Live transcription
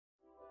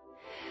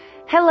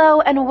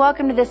Hello and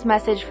welcome to this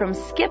message from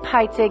Skip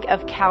Heitzig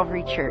of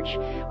Calvary Church.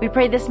 We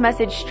pray this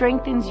message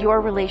strengthens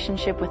your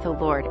relationship with the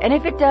Lord. And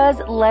if it does,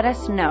 let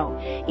us know.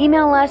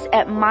 Email us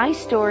at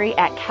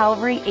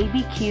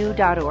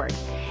mystory@calvaryabq.org.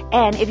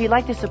 And if you'd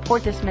like to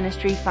support this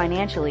ministry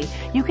financially,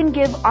 you can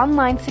give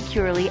online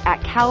securely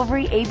at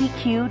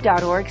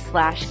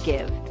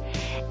calvaryabq.org/give.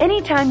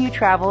 Anytime you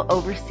travel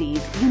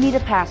overseas, you need a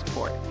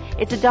passport.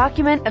 It's a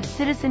document of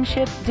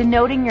citizenship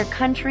denoting your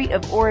country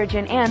of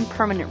origin and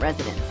permanent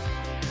residence.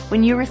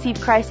 When you receive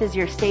Christ as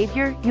your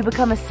Savior, you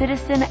become a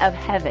citizen of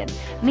heaven,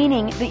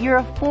 meaning that you're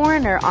a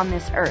foreigner on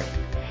this earth.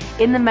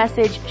 In the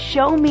message,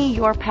 Show Me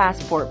Your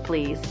Passport,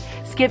 Please,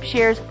 Skip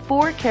shares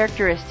 4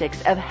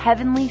 characteristics of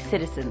heavenly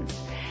citizens.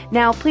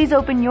 Now, please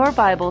open your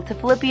Bible to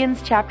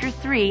Philippians chapter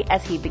 3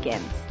 as he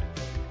begins.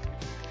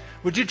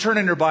 Would you turn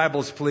in your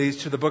Bibles,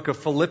 please, to the book of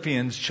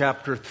Philippians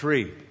chapter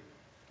 3,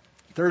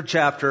 third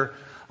chapter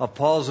of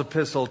Paul's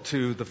epistle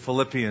to the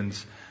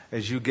Philippians,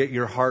 as you get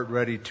your heart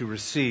ready to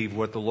receive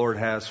what the Lord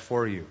has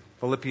for you.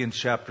 Philippians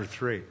chapter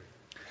 3.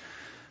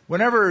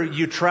 Whenever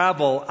you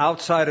travel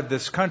outside of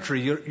this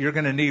country, you're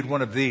going to need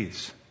one of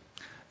these.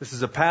 This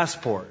is a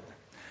passport.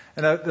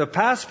 And the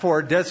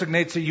passport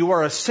designates that you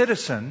are a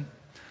citizen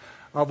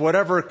of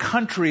whatever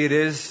country it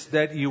is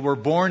that you were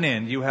born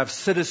in. You have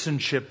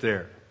citizenship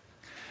there.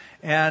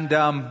 And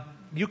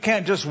you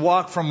can't just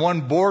walk from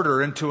one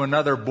border into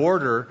another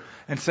border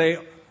and say,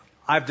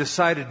 I've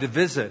decided to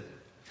visit.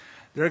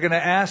 They're going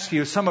to ask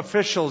you, some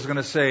official is going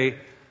to say,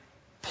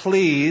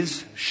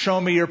 please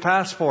show me your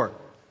passport.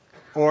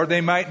 Or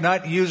they might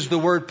not use the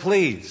word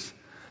please.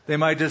 They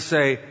might just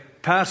say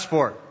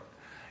passport.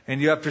 And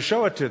you have to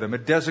show it to them.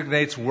 It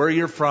designates where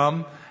you're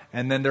from,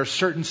 and then there's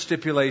certain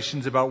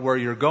stipulations about where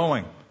you're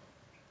going.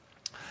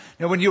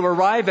 Now, when you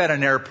arrive at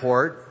an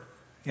airport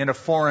in a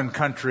foreign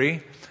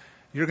country,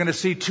 you're going to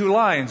see 2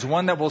 lines,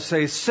 one that will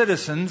say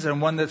citizens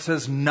and one that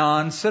says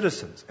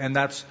non-citizens. And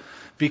that's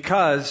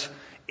because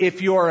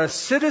if you are a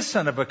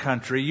citizen of a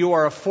country, you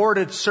are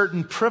afforded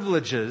certain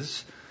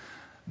privileges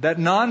that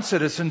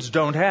non-citizens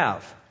don't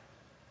have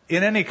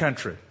in any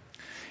country.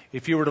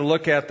 If you were to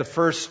look at the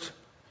first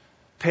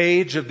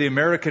page of the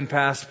American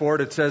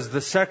passport, it says, the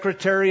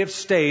Secretary of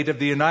State of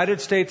the United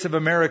States of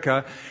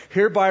America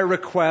hereby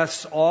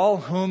requests all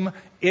whom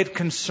it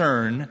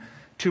concern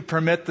to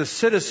permit the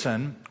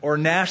citizen or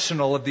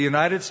national of the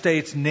United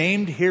States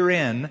named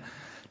herein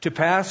to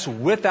pass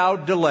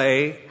without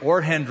delay or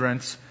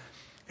hindrance,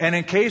 and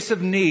in case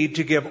of need,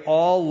 to give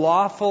all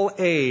lawful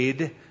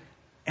aid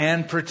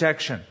and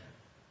protection.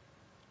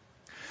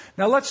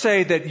 Now, let's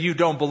say that you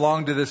don't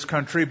belong to this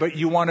country, but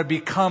you want to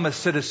become a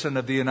citizen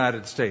of the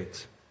United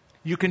States.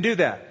 You can do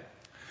that.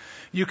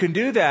 You can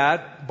do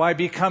that by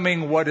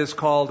becoming what is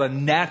called a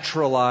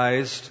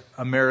naturalized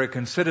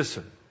American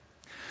citizen.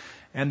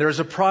 And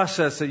there's a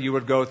process that you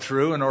would go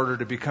through in order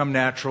to become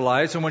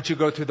naturalized. And once you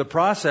go through the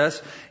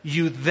process,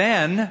 you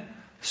then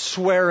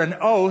swear an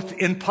oath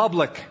in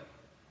public.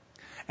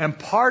 And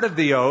part of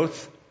the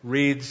oath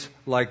reads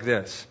like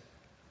this.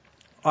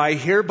 I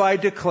hereby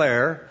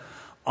declare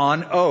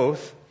on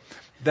oath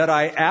that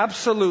I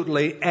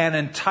absolutely and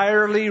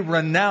entirely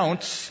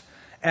renounce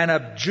and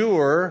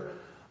abjure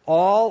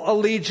all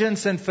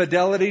allegiance and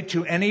fidelity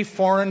to any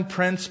foreign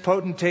prince,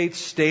 potentate,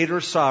 state, or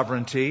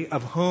sovereignty,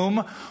 of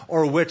whom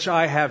or which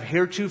I have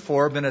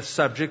heretofore been a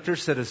subject or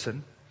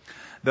citizen,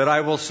 that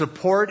I will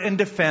support and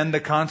defend the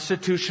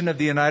Constitution of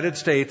the United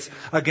States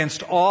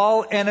against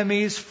all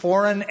enemies,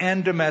 foreign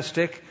and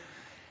domestic,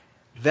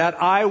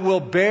 that I will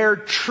bear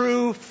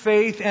true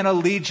faith and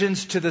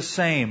allegiance to the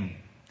same,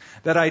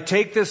 that I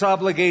take this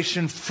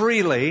obligation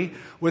freely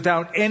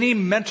without any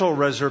mental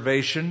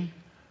reservation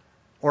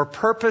or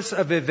purpose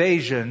of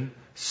evasion,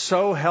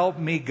 so help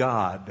me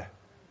God.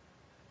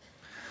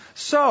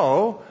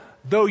 So,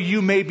 though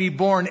you may be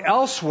born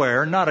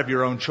elsewhere, not of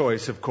your own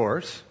choice, of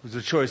course, it was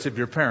the choice of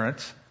your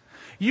parents,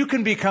 you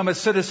can become a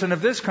citizen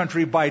of this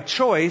country by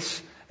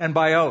choice and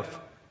by oath.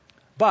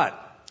 But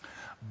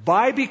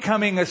by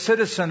becoming a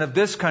citizen of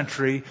this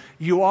country,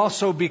 you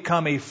also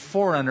become a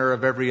foreigner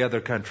of every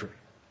other country.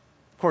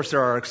 Of course,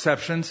 there are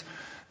exceptions.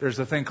 There's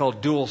a thing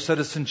called dual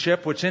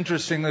citizenship, which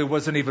interestingly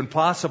wasn't even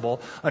possible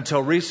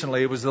until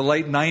recently. It was the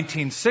late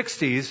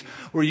 1960s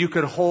where you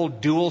could hold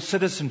dual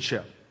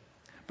citizenship.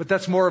 But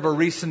that's more of a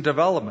recent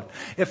development.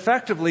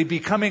 Effectively,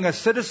 becoming a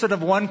citizen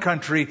of one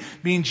country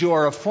means you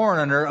are a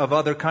foreigner of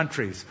other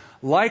countries.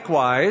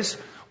 Likewise,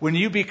 when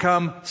you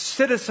become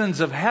citizens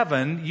of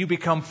heaven, you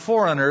become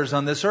foreigners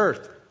on this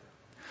earth.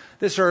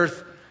 This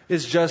earth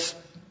is just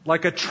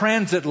like a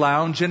transit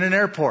lounge in an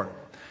airport.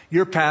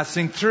 You're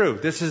passing through.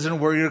 This isn't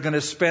where you're going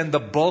to spend the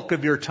bulk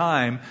of your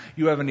time.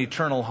 You have an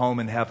eternal home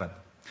in heaven.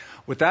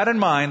 With that in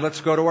mind,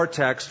 let's go to our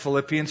text,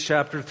 Philippians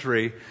chapter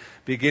 3,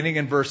 beginning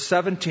in verse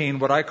 17,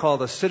 what I call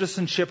the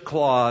citizenship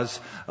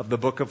clause of the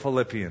book of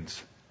Philippians.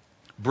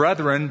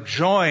 Brethren,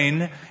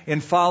 join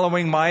in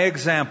following my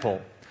example,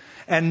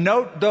 and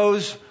note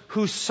those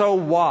who so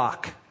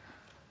walk,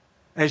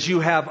 as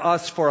you have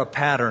us for a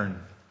pattern.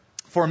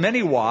 For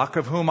many walk,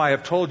 of whom I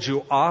have told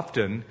you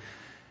often,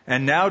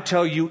 and now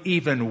tell you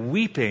even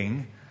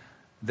weeping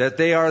that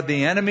they are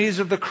the enemies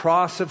of the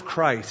cross of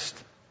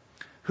Christ,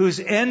 whose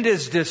end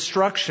is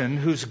destruction,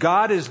 whose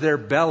God is their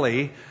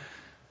belly,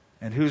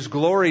 and whose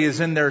glory is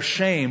in their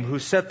shame, who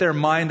set their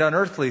mind on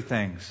earthly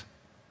things.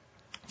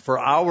 For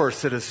our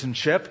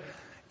citizenship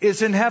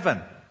is in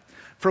heaven,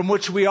 from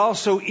which we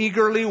also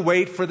eagerly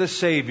wait for the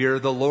Savior,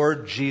 the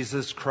Lord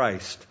Jesus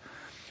Christ,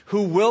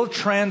 who will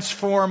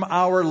transform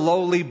our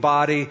lowly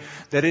body,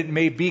 that it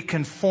may be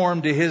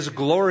conformed to His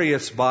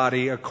glorious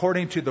body,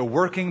 according to the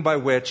working by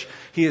which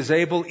He is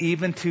able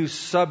even to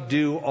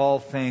subdue all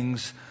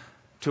things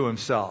to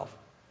Himself.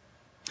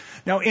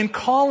 Now, in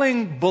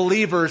calling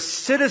believers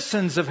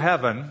citizens of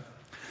heaven,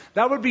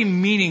 that would be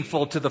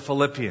meaningful to the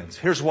Philippians.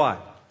 Here's why.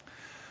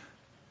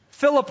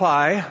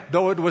 Philippi,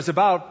 though it was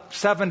about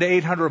 700 to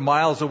 800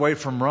 miles away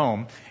from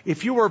Rome,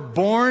 if you were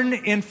born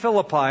in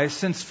Philippi,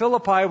 since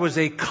Philippi was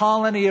a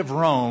colony of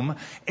Rome,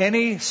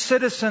 any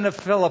citizen of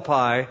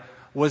Philippi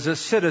was a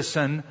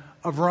citizen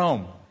of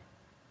Rome.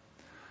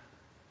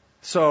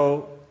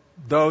 So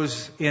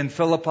those in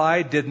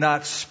Philippi did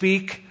not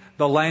speak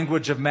the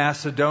language of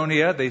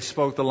Macedonia, they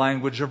spoke the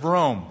language of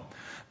Rome.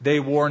 They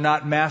wore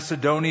not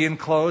Macedonian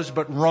clothes,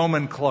 but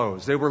Roman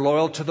clothes. They were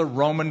loyal to the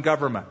Roman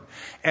government.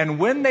 And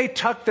when they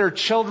tucked their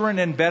children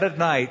in bed at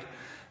night,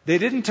 they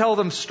didn't tell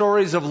them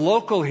stories of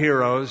local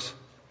heroes.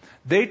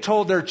 They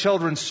told their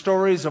children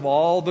stories of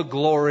all the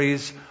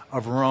glories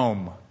of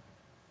Rome.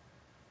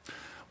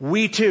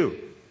 We too,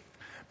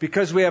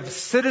 because we have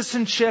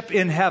citizenship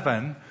in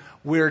heaven,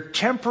 we're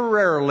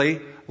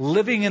temporarily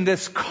living in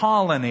this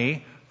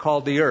colony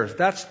called the earth.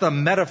 That's the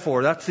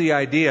metaphor, that's the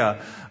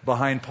idea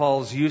behind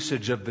Paul's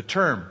usage of the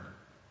term.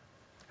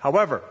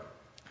 However,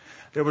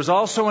 there was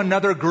also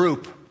another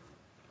group.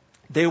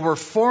 They were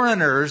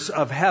foreigners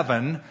of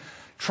heaven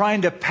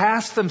trying to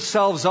pass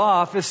themselves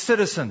off as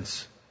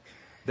citizens.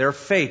 They're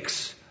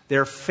fakes.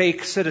 They're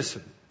fake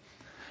citizens.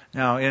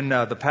 Now, in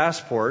the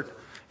passport,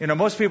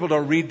 most people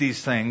don't read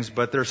these things,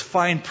 but there's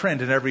fine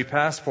print in every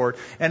passport.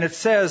 And it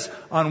says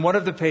on one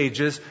of the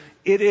pages,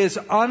 it is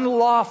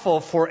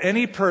unlawful for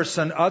any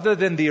person other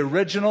than the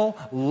original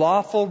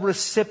lawful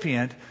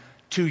recipient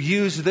to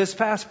use this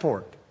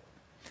passport.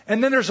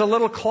 And then there's a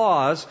little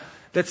clause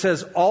that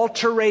says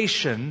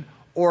alteration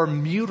or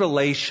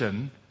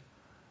mutilation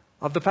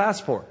of the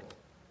passport.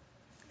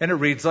 And it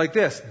reads like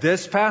this: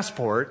 this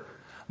passport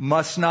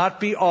must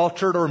not be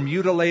altered or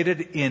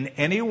mutilated in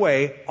any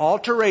way.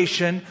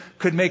 Alteration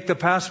could make the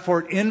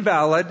passport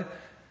invalid,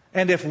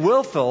 and if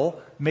willful,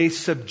 may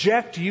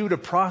subject you to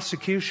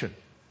prosecution.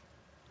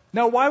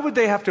 Now, why would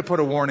they have to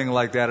put a warning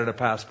like that in a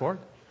passport?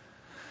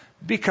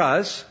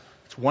 Because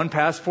it's one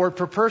passport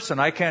per person.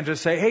 I can't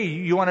just say, hey,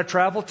 you want to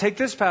travel? Take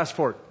this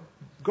passport.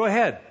 Go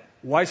ahead.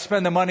 Why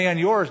spend the money on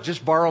yours?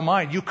 Just borrow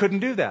mine. You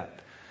couldn't do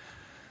that.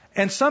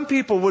 And some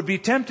people would be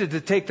tempted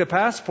to take the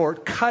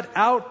passport, cut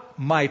out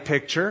my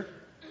picture,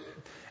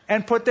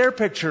 and put their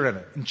picture in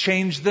it, and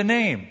change the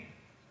name.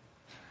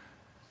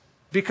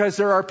 Because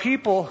there are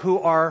people who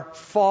are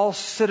false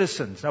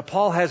citizens. Now,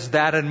 Paul has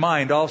that in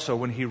mind also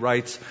when he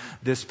writes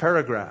this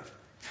paragraph.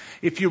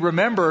 If you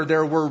remember,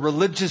 there were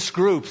religious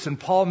groups, and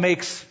Paul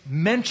makes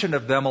mention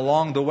of them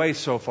along the way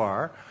so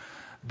far,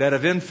 that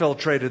have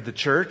infiltrated the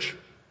church.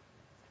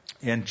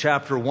 In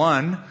chapter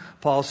 1,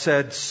 Paul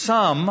said,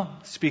 some,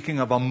 speaking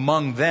of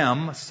among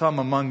them, some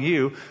among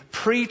you,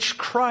 preach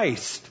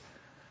Christ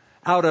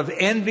out of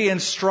envy and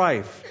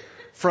strife,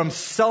 from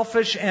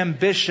selfish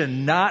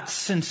ambition, not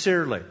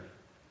sincerely.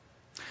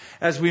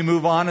 As we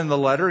move on in the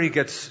letter, he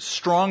gets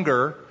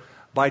stronger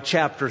by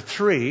chapter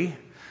 3,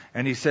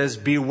 and he says,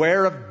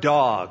 beware of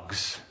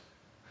dogs.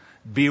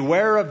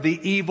 Beware of the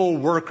evil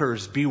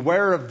workers.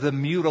 Beware of the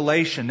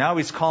mutilation. Now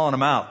he's calling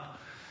them out.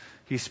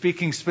 He's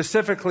speaking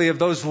specifically of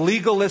those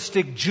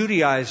legalistic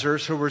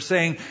Judaizers who were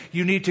saying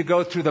you need to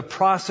go through the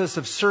process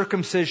of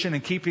circumcision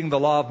and keeping the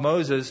law of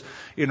Moses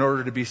in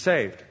order to be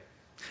saved.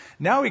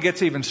 Now he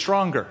gets even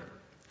stronger.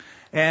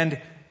 And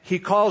he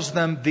calls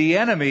them the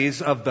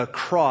enemies of the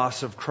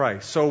cross of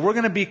Christ. So we're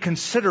going to be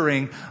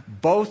considering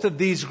both of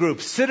these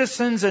groups,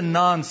 citizens and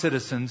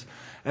non-citizens,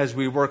 as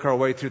we work our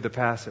way through the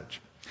passage.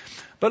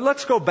 But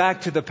let's go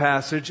back to the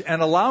passage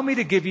and allow me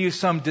to give you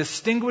some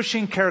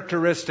distinguishing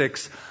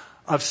characteristics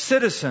of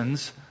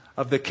citizens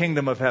of the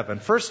kingdom of heaven.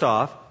 First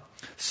off,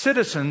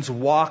 citizens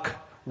walk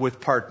with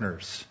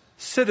partners.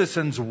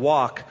 Citizens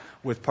walk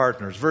with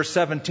partners. Verse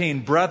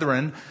 17,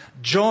 brethren,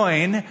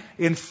 join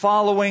in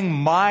following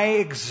my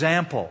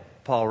example,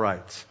 Paul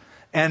writes,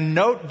 and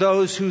note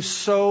those who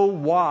so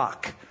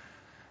walk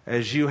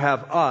as you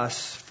have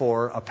us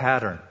for a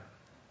pattern.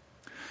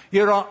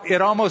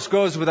 It almost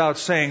goes without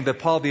saying that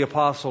Paul the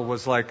Apostle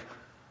was like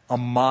a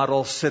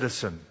model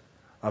citizen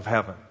of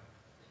heaven.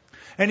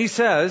 And he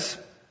says,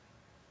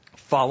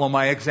 follow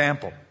my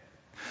example.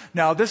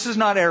 Now, this is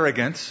not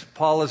arrogance.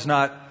 Paul is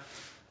not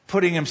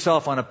putting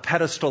himself on a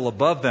pedestal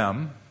above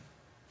them.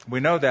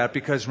 We know that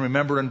because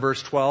remember in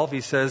verse 12,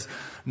 he says,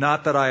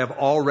 not that I have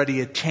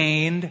already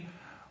attained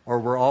or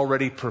were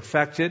already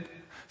perfected.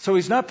 So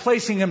he's not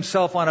placing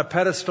himself on a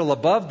pedestal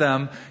above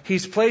them.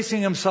 He's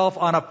placing himself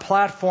on a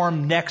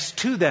platform next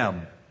to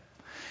them.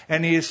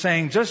 And he is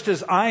saying, just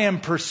as I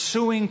am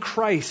pursuing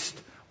Christ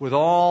with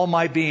all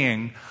my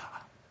being,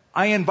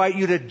 I invite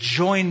you to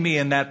join me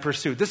in that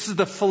pursuit. This is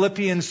the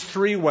Philippians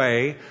 3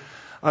 way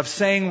of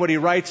saying what he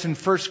writes in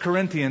 1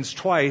 Corinthians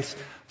twice,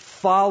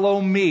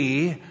 follow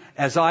me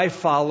as I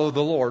follow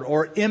the Lord,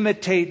 or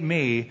imitate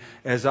me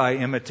as I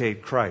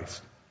imitate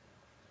Christ.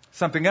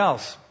 Something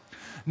else.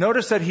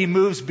 Notice that he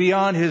moves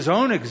beyond his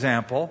own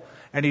example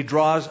and he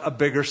draws a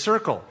bigger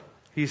circle.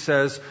 He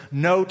says,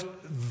 note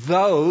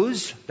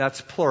those,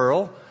 that's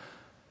plural,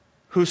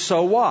 who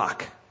so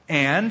walk.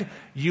 And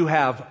you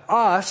have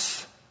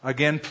us,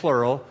 again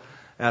plural,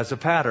 as a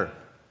pattern.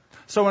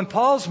 So in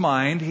Paul's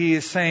mind, he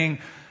is saying,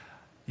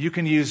 you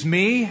can use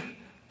me,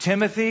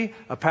 Timothy,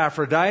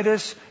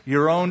 Epaphroditus,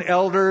 your own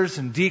elders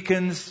and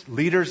deacons,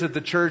 leaders of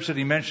the church that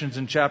he mentions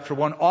in chapter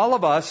 1, all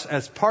of us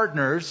as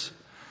partners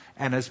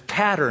and as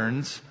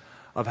patterns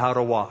of how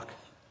to walk.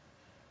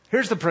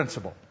 Here's the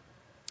principle.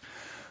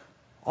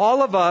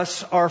 All of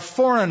us are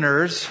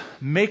foreigners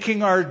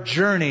making our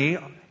journey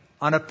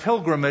on a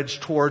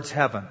pilgrimage towards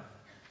heaven.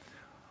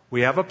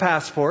 We have a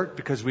passport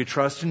because we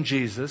trust in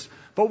Jesus,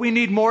 but we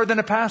need more than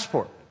a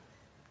passport.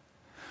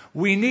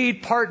 We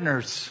need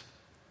partners.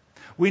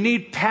 We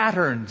need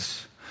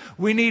patterns.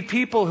 We need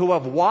people who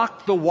have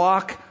walked the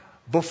walk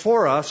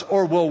before us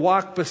or will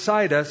walk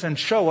beside us and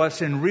show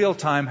us in real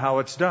time how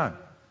it's done.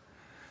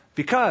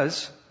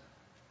 Because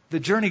the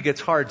journey gets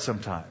hard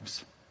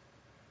sometimes.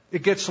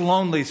 It gets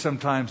lonely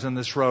sometimes on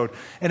this road.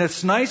 And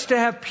it's nice to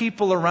have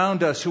people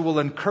around us who will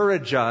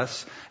encourage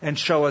us and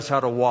show us how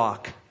to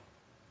walk.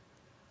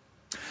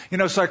 You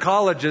know,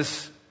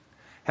 psychologists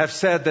have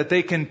said that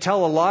they can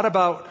tell a lot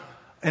about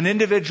an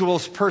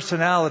individual's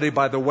personality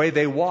by the way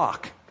they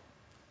walk.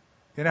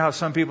 You know how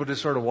some people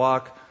just sort of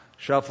walk,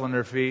 shuffling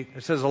their feet?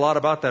 It says a lot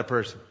about that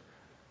person.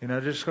 You know,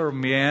 just sort of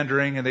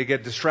meandering and they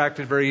get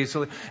distracted very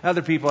easily.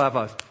 Other people have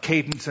a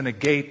cadence and a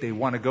gait. They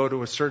want to go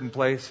to a certain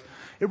place.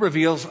 It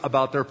reveals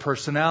about their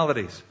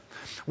personalities.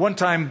 One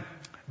time,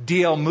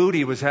 D.L.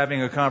 Moody was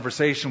having a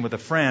conversation with a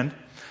friend,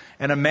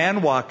 and a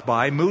man walked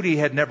by. Moody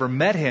had never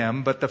met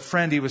him, but the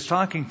friend he was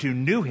talking to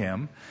knew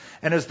him.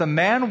 And as the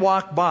man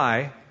walked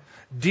by,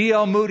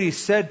 D.L. Moody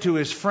said to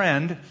his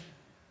friend,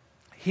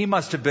 he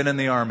must have been in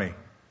the army.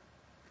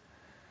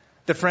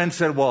 The friend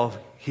said, well,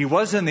 he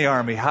was in the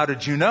army. How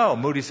did you know?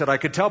 Moody said, I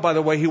could tell by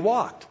the way he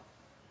walked.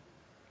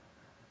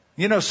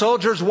 You know,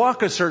 soldiers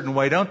walk a certain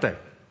way, don't they?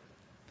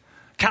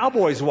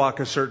 Cowboys walk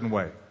a certain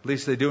way. At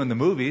least they do in the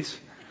movies.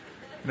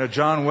 You know,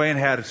 John Wayne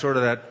had sort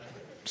of that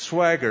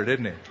swagger,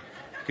 didn't he?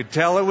 You could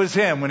tell it was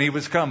him when he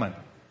was coming.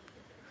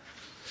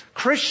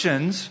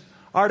 Christians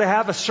are to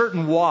have a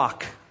certain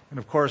walk. And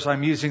of course,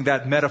 I'm using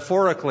that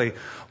metaphorically.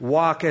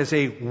 Walk as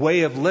a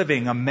way of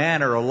living, a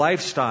manner, a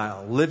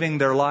lifestyle, living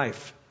their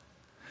life.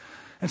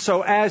 And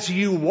so as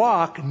you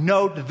walk,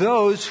 note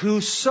those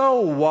who so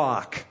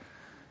walk.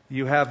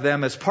 You have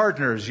them as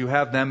partners. You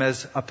have them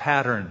as a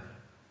pattern.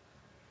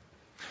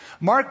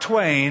 Mark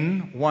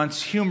Twain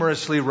once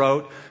humorously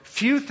wrote,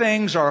 few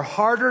things are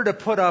harder to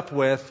put up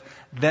with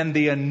than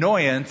the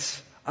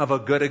annoyance of a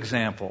good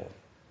example.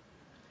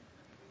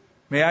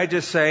 May I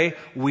just say,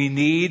 we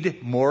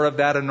need more of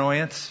that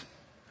annoyance.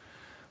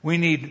 We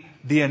need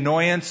the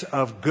annoyance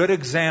of good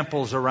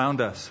examples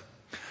around us.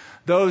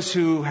 Those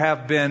who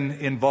have been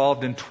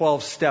involved in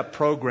 12-step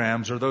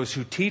programs or those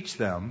who teach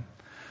them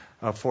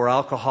for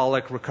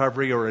alcoholic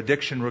recovery or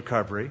addiction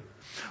recovery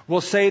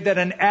will say that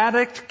an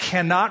addict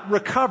cannot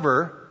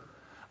recover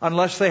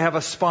unless they have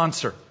a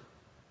sponsor.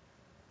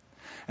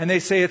 And they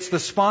say it's the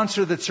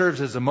sponsor that serves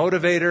as a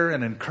motivator,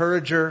 an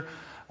encourager,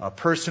 a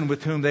person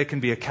with whom they can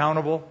be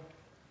accountable.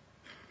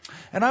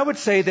 And I would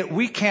say that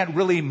we can't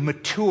really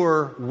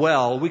mature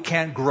well, we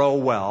can't grow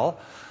well,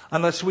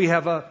 unless we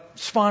have a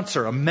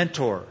sponsor, a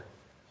mentor.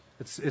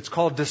 It's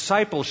called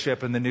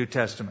discipleship in the New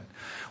Testament.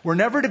 We're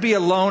never to be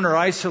alone or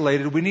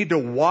isolated. We need to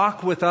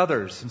walk with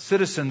others, and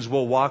citizens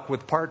will walk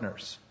with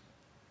partners.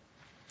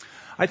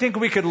 I think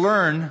we could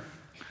learn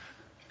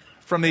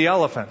from the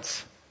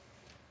elephants.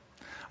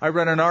 I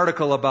read an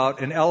article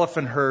about an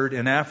elephant herd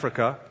in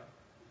Africa,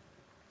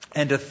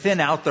 and to thin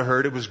out the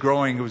herd, it was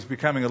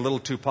becoming a little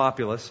too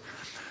populous.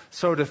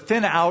 So to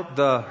thin out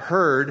the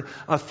herd,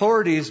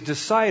 authorities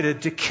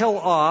decided to kill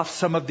off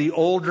some of the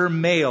older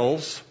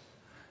males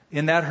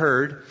in that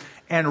herd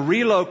and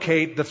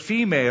relocate the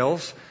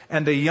females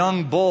and the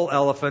young bull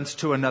elephants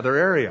to another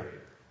area.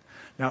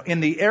 Now,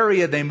 in the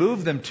area they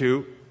moved them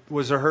to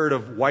was a herd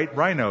of white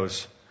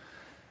rhinos.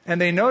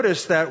 And they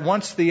noticed that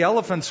once the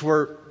elephants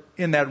were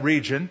in that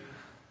region,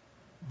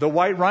 the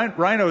white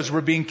rhinos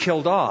were being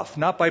killed off,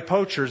 not by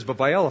poachers, but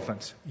by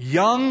elephants.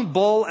 Young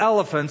bull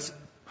elephants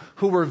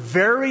who were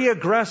very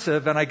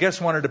aggressive and I guess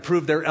wanted to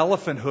prove their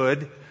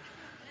elephanthood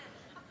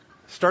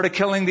started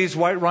killing these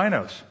white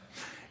rhinos.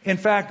 In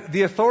fact,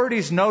 the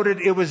authorities noted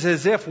it was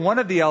as if one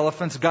of the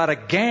elephants got a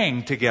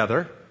gang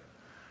together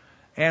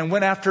and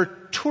went after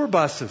tour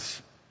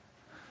buses.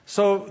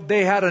 So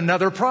they had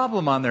another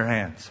problem on their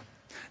hands.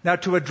 Now,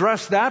 to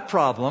address that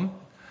problem,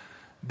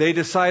 they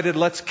decided,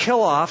 let's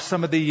kill off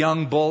some of the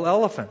young bull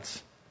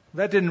elephants.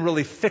 That didn't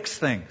really fix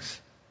things.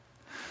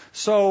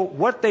 So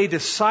what they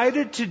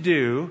decided to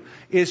do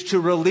is to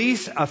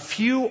release a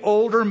few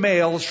older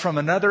males from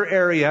another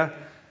area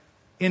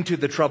into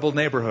the troubled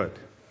neighborhood.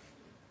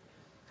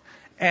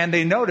 And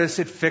they noticed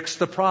it fixed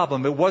the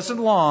problem. It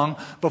wasn't long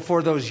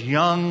before those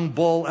young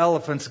bull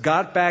elephants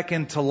got back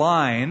into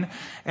line,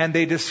 and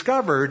they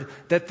discovered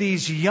that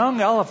these young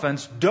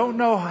elephants don't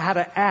know how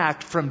to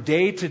act from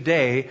day to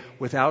day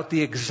without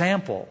the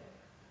example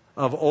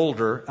of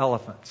older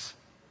elephants.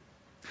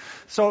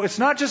 So it's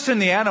not just in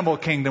the animal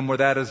kingdom where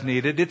that is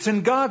needed, it's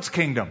in God's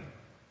kingdom.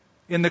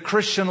 In the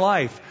Christian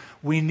life,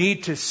 we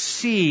need to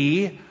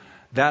see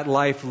that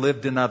life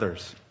lived in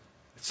others.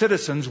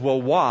 Citizens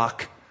will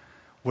walk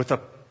with a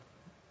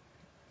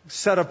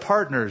set of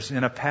partners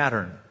in a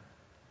pattern.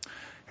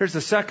 Here's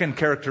the second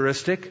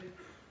characteristic.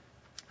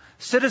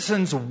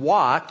 Citizens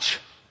watch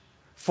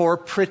for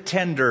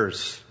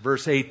pretenders.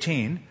 Verse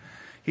 18,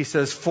 he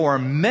says, for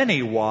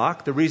many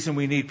walk. The reason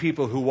we need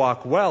people who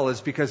walk well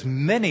is because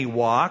many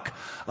walk,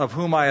 of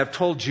whom I have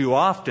told you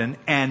often,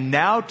 and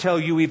now tell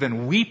you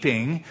even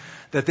weeping,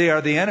 that they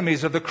are the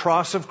enemies of the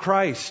cross of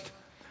Christ,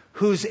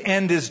 whose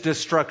end is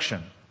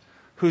destruction,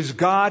 whose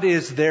God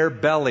is their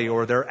belly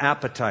or their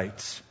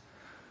appetites,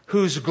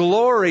 whose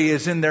glory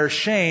is in their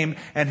shame,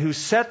 and who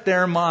set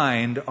their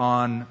mind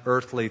on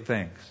earthly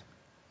things.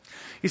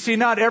 You see,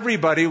 not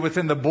everybody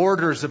within the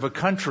borders of a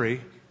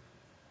country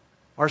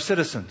are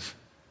citizens.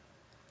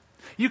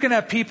 You can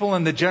have people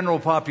in the general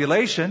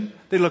population,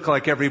 they look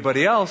like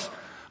everybody else,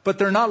 but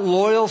they're not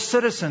loyal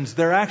citizens.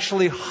 They're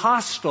actually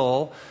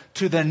hostile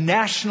to the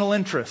national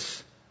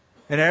interests.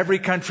 And every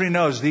country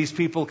knows these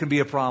people can be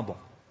a problem.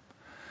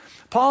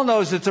 Paul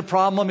knows it's a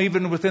problem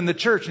even within the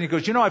church. And he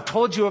goes, I've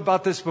told you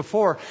about this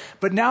before,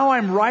 but now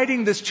I'm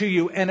writing this to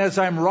you. And as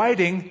I'm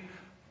writing,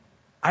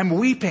 I'm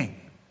weeping.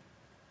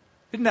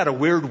 Isn't that a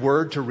weird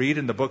word to read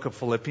in the book of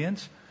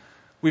Philippians?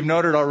 We've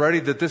noted already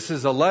that this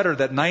is a letter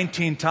that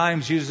 19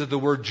 times uses the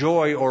word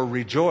joy or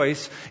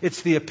rejoice.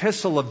 It's the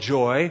epistle of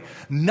joy.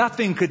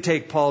 Nothing could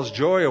take Paul's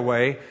joy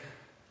away.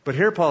 But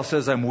here Paul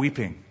says, I'm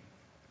weeping.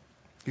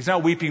 He's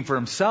not weeping for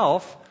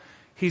himself.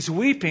 He's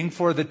weeping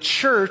for the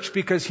church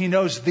because he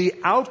knows the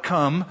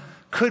outcome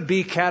could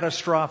be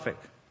catastrophic.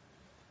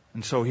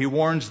 And so he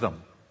warns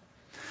them.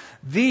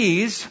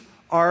 These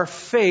are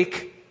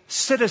fake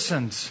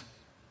citizens.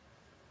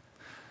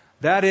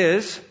 That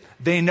is,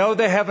 they know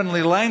the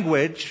heavenly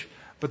language,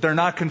 but they're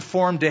not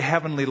conformed to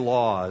heavenly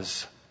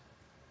laws.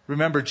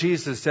 Remember,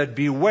 Jesus said,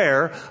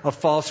 beware of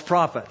false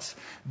prophets.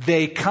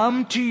 They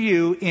come to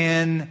you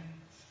in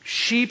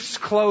sheep's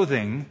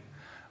clothing,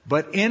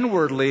 but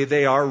inwardly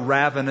they are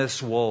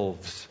ravenous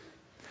wolves.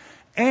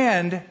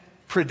 And,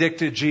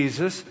 predicted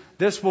Jesus,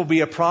 this will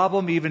be a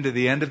problem even to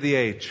the end of the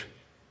age.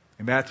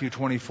 In Matthew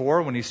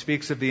 24, when he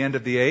speaks of the end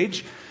of the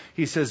age,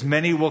 he says,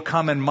 many will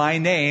come in my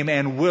name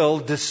and will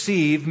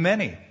deceive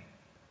many.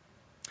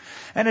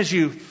 And as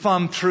you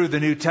thumb through the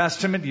New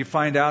Testament, you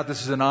find out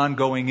this is an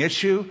ongoing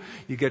issue.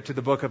 You get to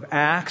the book of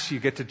Acts,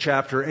 you get to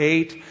chapter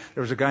 8.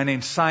 There was a guy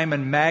named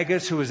Simon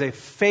Magus who was a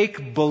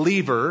fake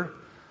believer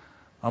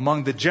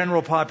among the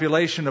general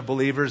population of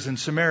believers in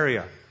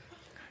Samaria.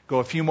 Go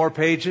a few more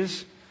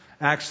pages.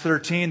 Acts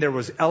 13, there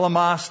was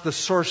Elymas the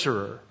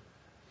sorcerer.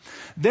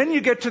 Then you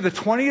get to the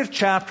 20th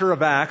chapter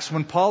of Acts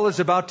when Paul is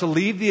about to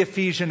leave the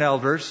Ephesian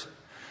elders.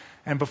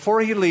 And before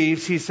he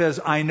leaves, he says,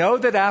 I know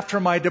that after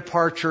my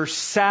departure,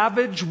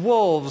 savage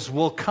wolves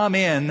will come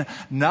in,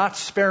 not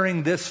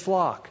sparing this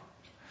flock.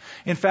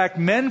 In fact,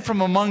 men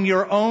from among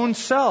your own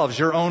selves,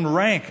 your own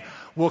rank,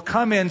 will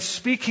come in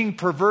speaking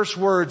perverse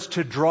words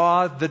to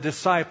draw the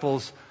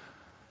disciples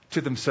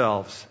to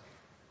themselves.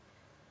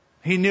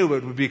 He knew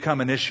it would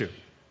become an issue.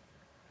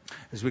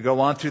 As we go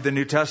on through the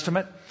New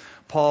Testament,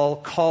 Paul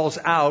calls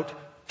out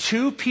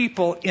two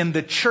people in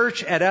the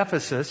church at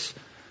Ephesus.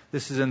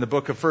 This is in the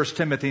book of 1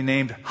 Timothy,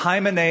 named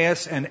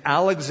Hymenaeus and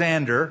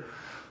Alexander,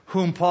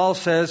 whom Paul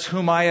says,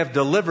 whom I have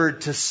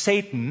delivered to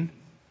Satan,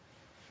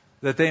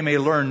 that they may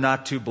learn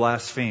not to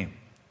blaspheme.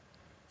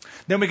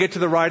 Then we get to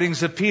the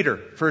writings of Peter,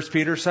 1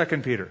 Peter, 2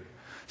 Peter.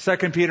 2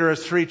 Peter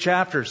has 3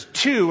 chapters.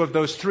 2 of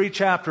those 3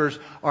 chapters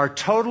are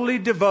totally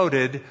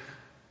devoted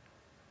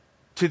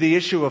to the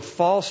issue of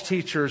false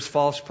teachers,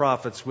 false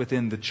prophets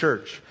within the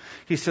church.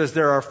 He says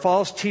there are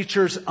false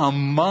teachers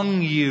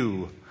among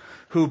you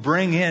who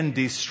bring in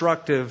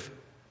destructive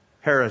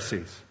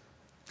heresies.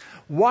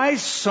 Why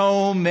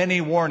so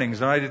many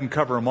warnings? And I didn't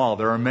cover them all.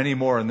 There are many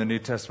more in the New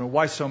Testament.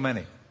 Why so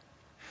many?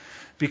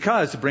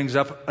 Because it brings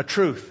up a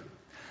truth.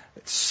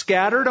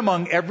 Scattered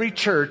among every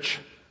church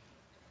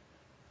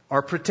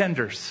are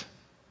pretenders.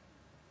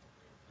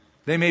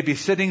 They may be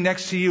sitting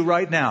next to you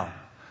right now.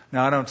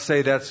 Now, I don't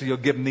say that so you'll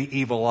give them the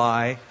evil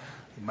eye.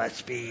 It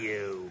must be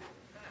you.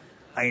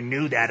 I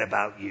knew that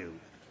about you.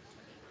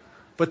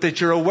 But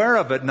that you're aware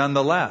of it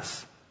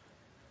nonetheless.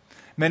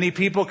 Many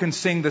people can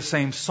sing the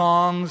same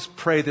songs,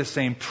 pray the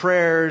same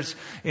prayers,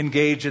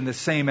 engage in the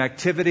same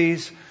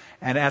activities,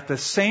 and at the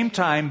same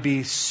time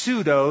be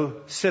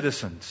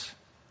pseudo-citizens.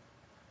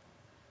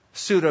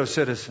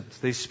 Pseudo-citizens.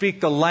 They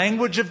speak the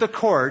language of the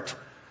court,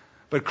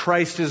 but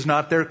Christ is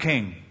not their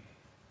king.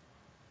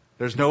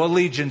 There's no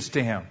allegiance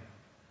to him.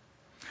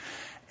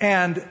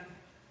 And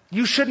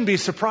you shouldn't be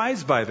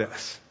surprised by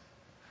this.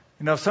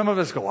 You know, some of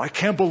us go, I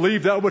can't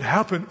believe that would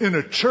happen in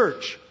a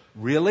church.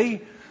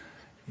 Really?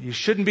 You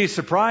shouldn't be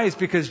surprised,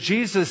 because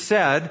Jesus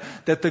said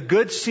that the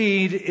good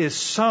seed is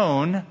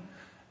sown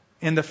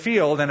in the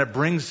field and it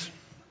brings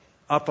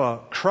up a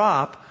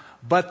crop,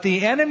 but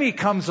the enemy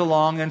comes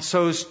along and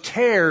sows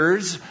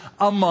tares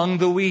among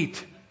the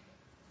wheat.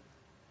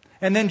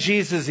 And then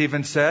Jesus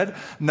even said,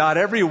 not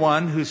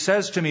everyone who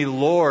says to me,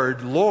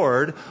 Lord,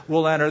 Lord,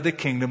 will enter the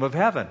kingdom of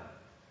heaven.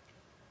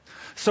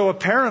 So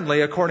apparently,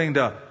 according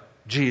to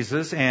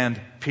Jesus and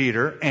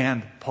Peter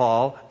and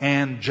Paul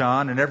and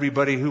John and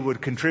everybody who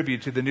would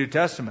contribute to the New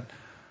Testament,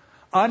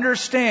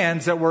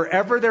 understands that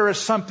wherever there is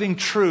something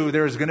true,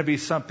 there is going to be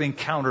something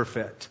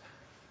counterfeit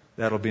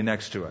that'll be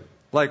next to it.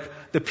 Like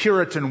the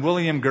Puritan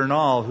William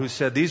Gurnall, who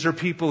said, these are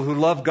people who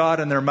love God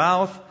in their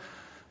mouth,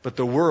 but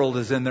the world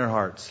is in their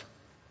hearts.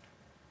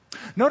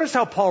 Notice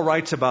how Paul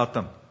writes about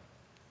them.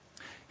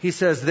 He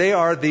says they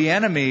are the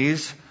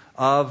enemies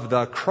of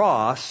the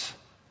cross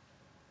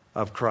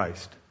of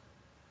Christ.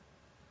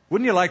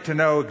 Wouldn't you like to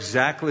know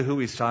exactly who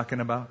he's talking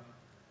about?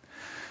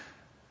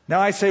 Now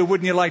I say,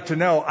 wouldn't you like to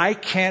know? I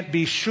can't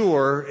be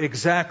sure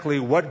exactly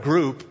what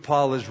group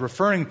Paul is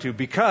referring to,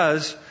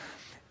 because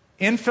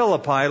in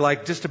Philippi,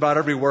 like just about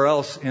everywhere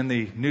else in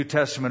the New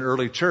Testament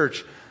early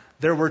church,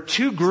 there were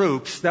two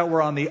groups that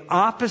were on the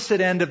opposite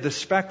end of the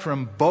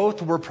spectrum.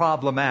 Both were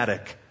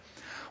problematic.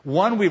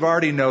 One we've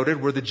already noted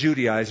were the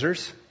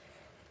Judaizers.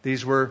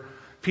 These were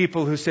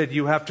people who said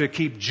you have to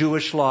keep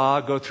Jewish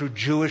law, go through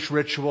Jewish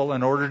ritual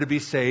in order to be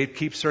saved,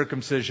 keep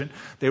circumcision.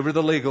 They were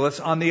the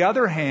legalists. On the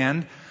other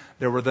hand,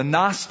 there were the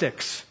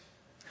Gnostics.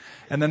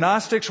 And the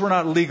Gnostics were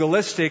not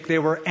legalistic, they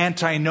were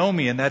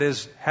antinomian, that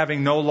is,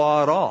 having no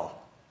law at all.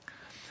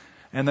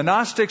 And the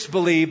Gnostics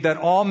believed that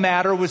all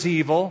matter was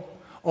evil,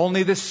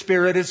 only the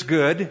spirit is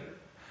good,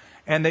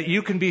 and that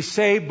you can be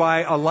saved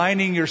by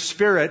aligning your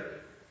spirit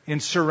in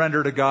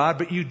surrender to God,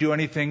 but you do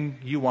anything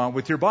you want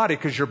with your body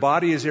because your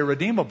body is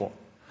irredeemable.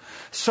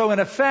 So in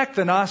effect,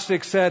 the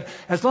Gnostics said,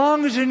 as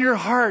long as in your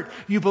heart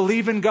you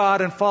believe in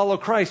God and follow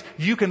Christ,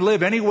 you can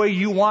live any way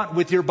you want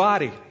with your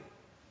body.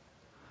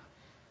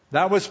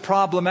 That was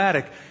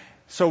problematic.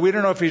 So we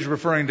don't know if he's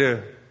referring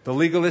to the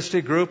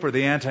legalistic group or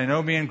the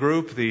antinomian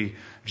group, the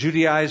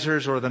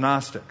Judaizers or the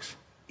Gnostics.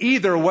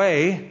 Either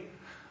way,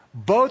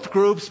 both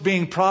groups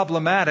being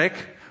problematic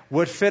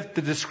would fit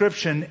the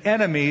description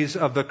enemies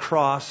of the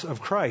cross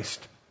of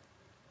Christ.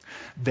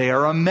 They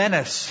are a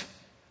menace.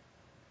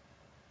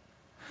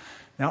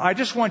 Now, I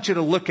just want you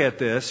to look at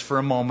this for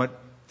a moment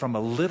from a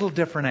little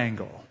different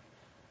angle.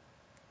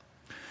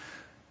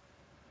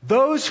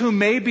 Those who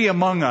may be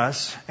among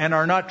us and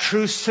are not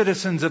true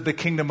citizens of the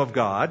kingdom of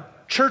God,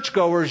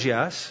 churchgoers,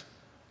 yes,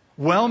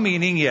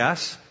 well-meaning,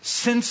 yes,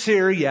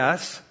 sincere,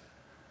 yes,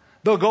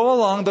 they'll go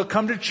along, they'll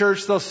come to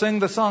church, they'll sing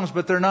the songs,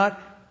 but they're not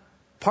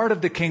part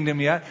of the kingdom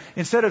yet.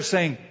 Instead of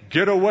saying,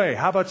 get away,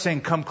 how about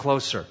saying, come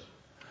closer?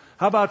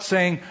 How about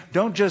saying,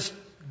 don't just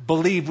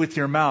believe with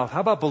your mouth.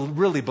 How about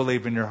really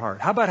believe in your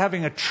heart? How about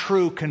having a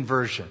true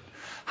conversion?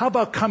 How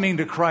about coming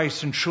to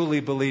Christ and truly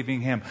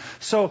believing Him?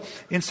 So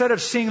instead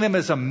of seeing them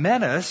as a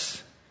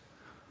menace,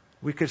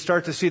 we could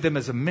start to see them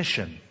as a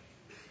mission.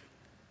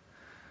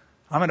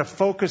 I'm going to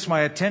focus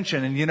my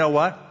attention, and you know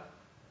what?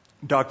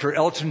 Dr.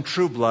 Elton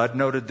Trueblood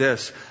noted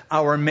this.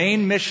 Our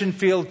main mission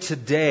field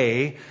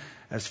today,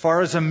 as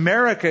far as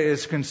America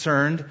is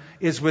concerned,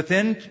 is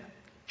within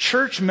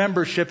church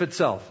membership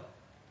itself.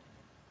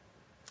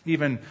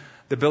 Even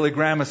the Billy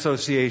Graham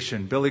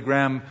Association. Billy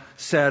Graham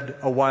said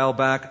a while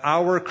back,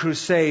 our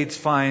crusades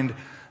find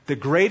the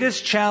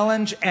greatest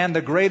challenge and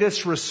the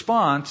greatest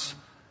response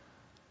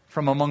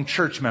from among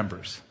church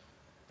members.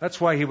 That's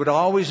why he would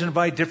always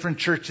invite different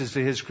churches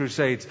to his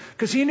crusades,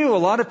 because he knew a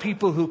lot of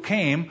people who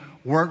came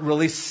weren't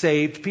really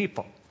saved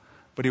people,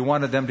 but he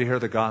wanted them to hear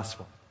the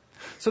gospel.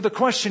 So the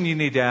question you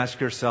need to ask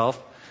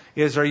yourself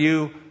is, are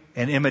you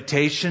an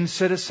imitation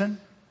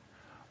citizen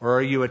or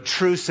are you a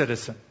true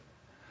citizen?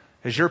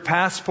 Has your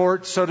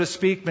passport, so to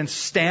speak, been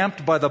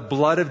stamped by the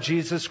blood of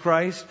Jesus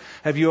Christ?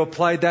 Have you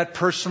applied that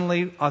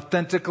personally,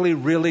 authentically,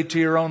 really to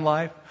your own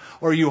life?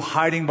 Or are you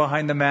hiding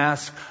behind the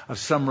mask of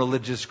some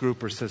religious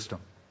group or system?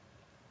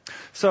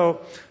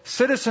 So,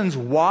 citizens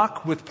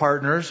walk with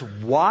partners,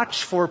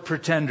 watch for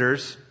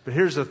pretenders, but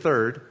here's the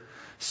third.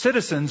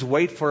 Citizens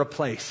wait for a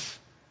place.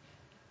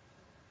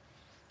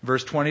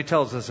 Verse 20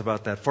 tells us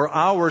about that. For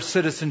our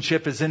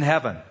citizenship is in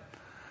heaven,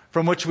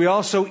 from which we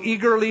also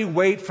eagerly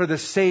wait for the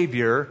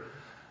Savior,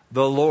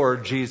 the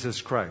Lord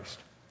Jesus Christ.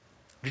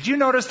 Did you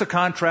notice the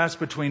contrast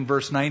between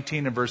verse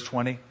 19 and verse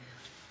 20?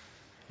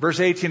 Verse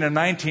 18 and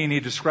 19, he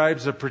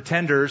describes the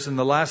pretenders, and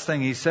the last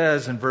thing he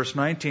says in verse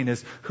 19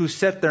 is, who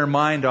set their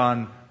mind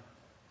on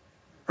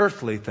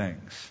earthly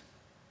things.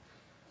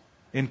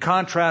 In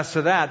contrast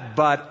to that,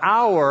 but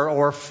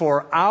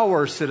for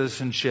our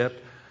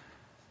citizenship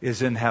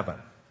is in heaven.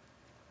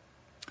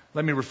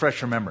 Let me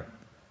refresh your memory.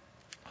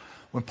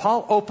 When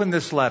Paul opened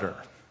this letter,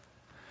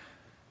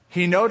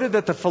 he noted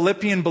that the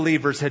Philippian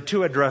believers had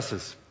two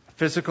addresses: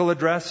 physical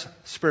address,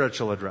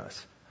 spiritual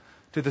address,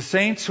 to the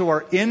saints who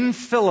are in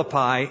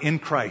Philippi in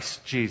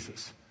Christ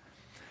Jesus.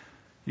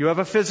 You have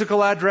a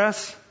physical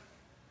address,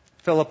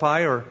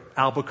 Philippi or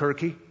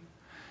Albuquerque.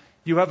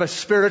 You have a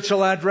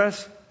spiritual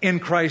address in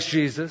Christ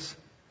Jesus.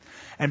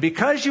 And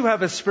because you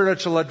have a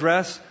spiritual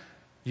address,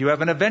 you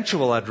have an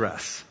eventual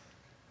address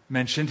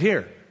mentioned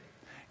here.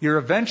 Your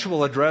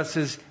eventual address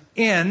is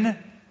in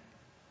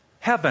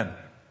heaven.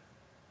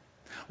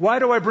 Why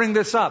do I bring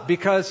this up?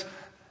 Because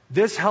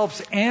this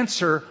helps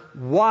answer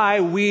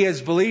why we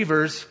as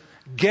believers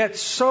get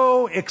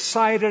so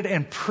excited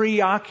and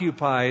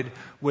preoccupied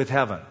with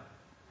heaven.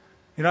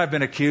 You know, I've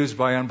been accused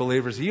by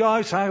unbelievers. You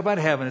always talk about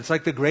heaven. It's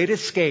like the great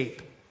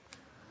escape.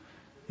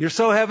 You're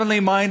so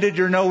heavenly minded,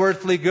 you're no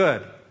earthly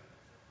good.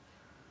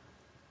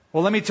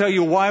 Well, let me tell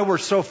you why we're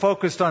so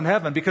focused on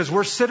heaven. Because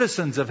we're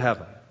citizens of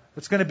heaven.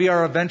 It's going to be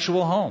our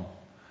eventual home.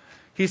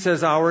 He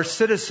says our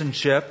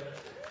citizenship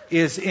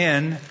is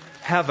in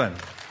heaven,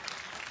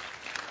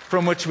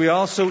 from which we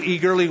also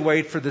eagerly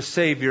wait for the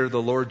Savior,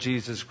 the Lord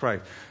Jesus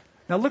Christ.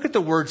 Now look at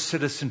the word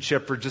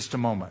citizenship for just a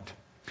moment.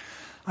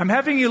 I'm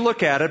having you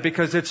look at it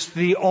because it's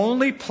the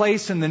only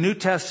place in the New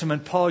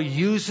Testament Paul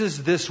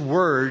uses this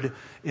word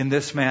in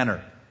this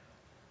manner.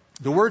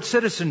 The word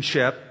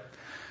citizenship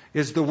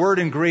is the word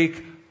in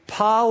Greek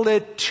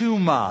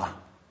politeuma.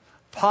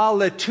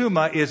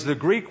 Politeuma is the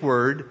Greek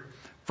word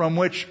from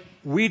which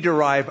we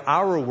derive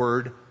our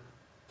word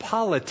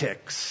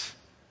politics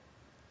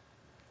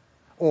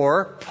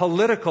or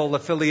political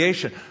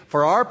affiliation.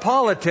 For our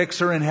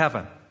politics are in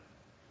heaven.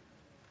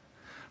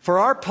 For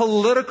our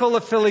political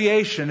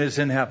affiliation is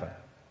in heaven.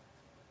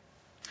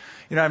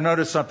 You know, I've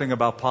noticed something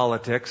about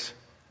politics.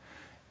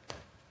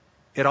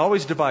 It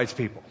always divides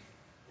people.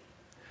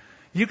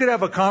 You could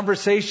have a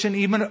conversation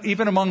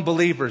even among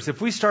believers. If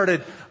we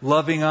started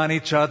loving on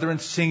each other and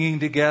singing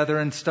together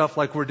and stuff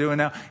like we're doing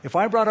now, if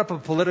I brought up a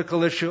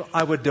political issue,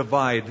 I would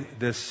divide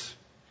this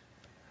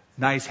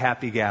nice,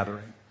 happy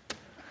gathering.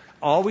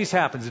 Always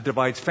happens. It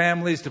divides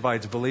families,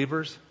 divides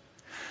believers.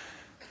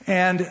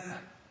 And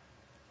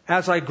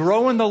as I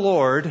grow in the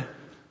Lord,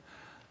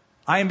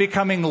 I am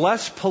becoming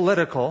less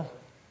political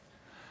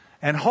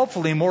and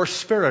hopefully more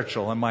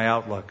spiritual in my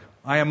outlook.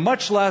 I am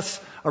much less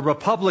a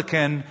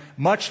Republican,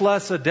 much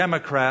less a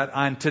Democrat.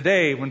 And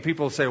today, when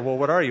people say, well,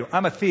 what are you?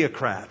 I'm a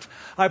theocrat.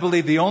 I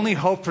believe the only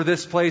hope for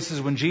this place is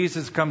when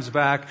Jesus comes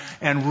back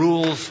and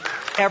rules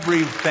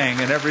everything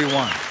and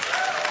everyone.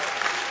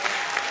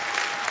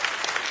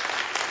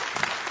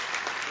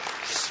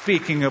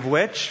 Speaking of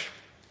which,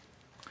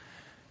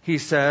 he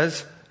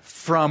says,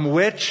 from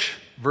which,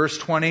 verse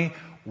 20,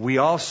 we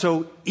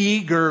also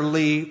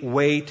eagerly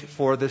wait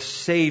for the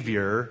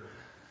Savior,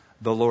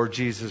 the Lord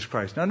Jesus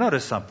Christ. Now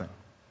notice something.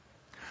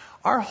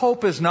 Our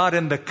hope is not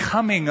in the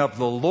coming of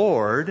the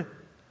Lord.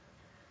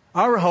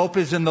 Our hope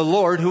is in the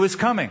Lord who is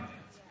coming.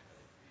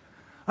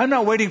 I'm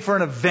not waiting for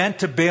an event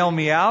to bail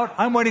me out.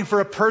 I'm waiting for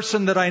a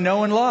person that I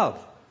know and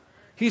love.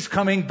 He's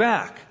coming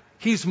back.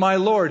 He's my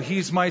Lord.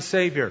 He's my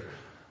Savior.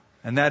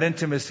 And that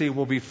intimacy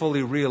will be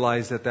fully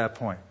realized at that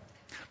point.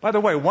 By the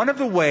way, one of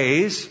the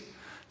ways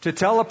to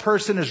tell a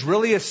person is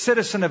really a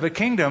citizen of a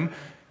kingdom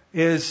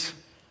is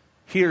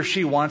he or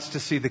she wants to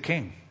see the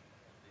King.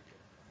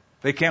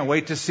 They can't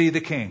wait to see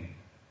the King.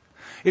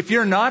 If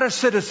you're not a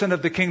citizen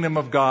of the kingdom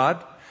of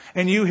God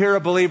and you hear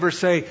a believer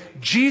say,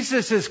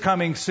 Jesus is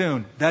coming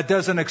soon, that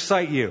doesn't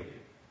excite you.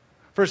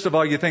 First of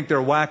all, you think they're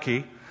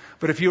wacky.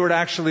 But if you were to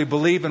actually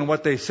believe in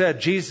what they said,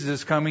 Jesus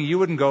is coming, you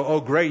wouldn't go,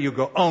 oh great. You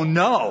go, oh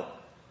no.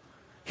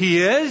 He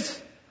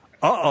is?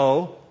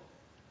 Uh-oh.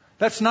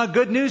 That's not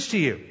good news to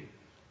you.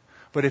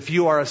 But if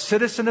you are a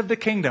citizen of the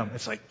kingdom,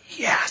 it's like,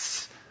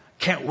 yes,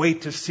 can't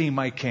wait to see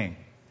my King.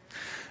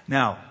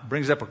 Now,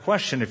 brings up a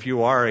question. If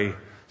you are a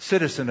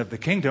citizen of the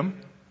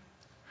kingdom,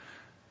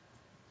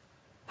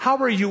 how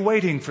are you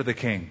waiting for the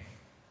King?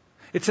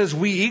 It says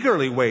we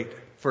eagerly wait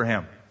for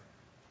Him.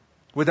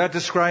 Would that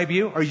describe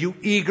you? Are you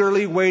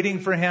eagerly waiting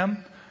for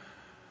Him?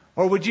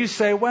 Or would you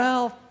say,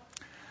 well,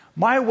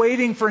 my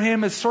waiting for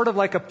Him is sort of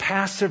like a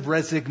passive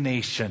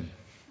resignation.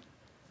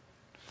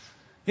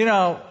 You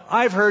know,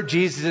 I've heard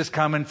Jesus is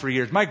coming for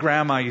years. My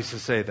grandma used to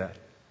say that.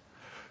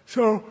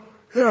 So,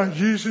 yeah,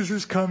 Jesus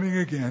is coming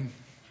again.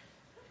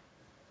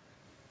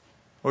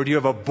 Or do you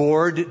have a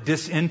bored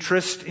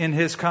disinterest in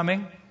His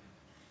coming?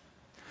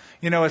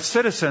 You know, a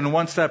citizen,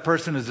 once that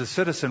person is a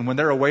citizen, when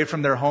they're away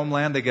from their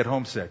homeland, they get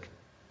homesick.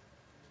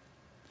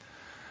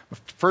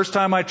 First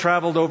time I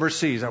traveled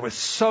overseas, I was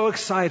so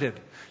excited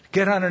to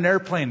get on an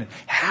airplane and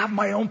have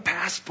my own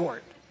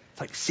passport.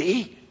 It's like,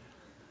 see,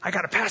 I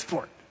got a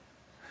passport.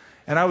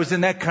 And I was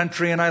in that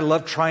country and I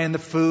loved trying the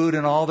food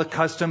and all the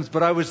customs,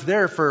 but I was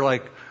there for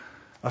like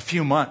a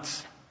few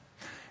months.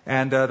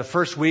 And the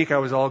first week I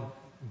was all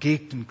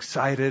geeked and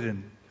excited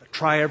and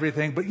try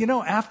everything. But you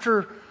know,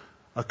 after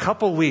a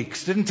couple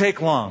weeks, didn't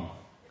take long,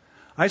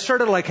 I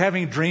started like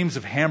having dreams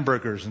of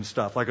hamburgers and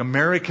stuff, like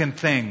American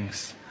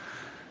things.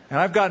 And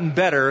I've gotten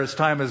better as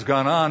time has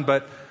gone on,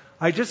 but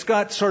I just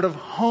got sort of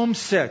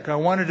homesick. I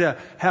wanted to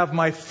have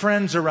my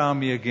friends around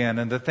me again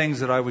and the things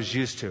that I was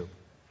used to.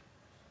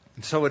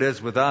 And so it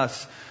is with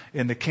us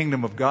in the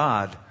kingdom of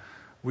God.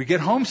 We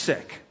get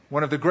homesick.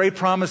 One of the great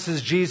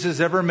promises Jesus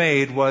ever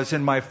made was,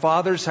 in my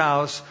Father's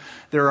house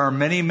there are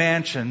many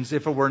mansions.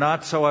 If it were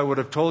not so, I would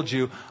have told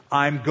you,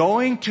 I'm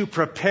going to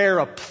prepare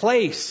a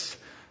place.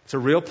 It's a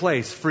real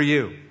place for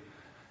you.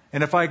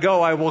 And if I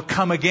go, I will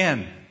come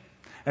again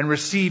and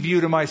receive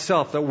you to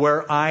myself, that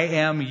where I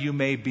am, you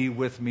may be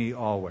with me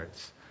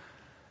always.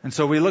 And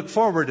so we look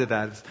forward to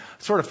that. I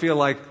sort of feel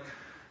like,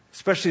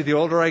 especially the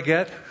older I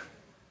get,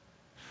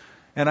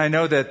 and I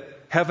know that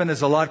heaven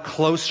is a lot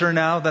closer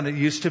now than it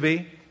used to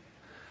be,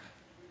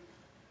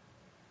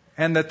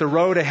 and that the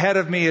road ahead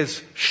of me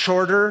is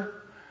shorter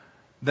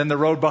than the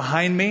road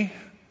behind me.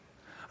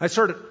 I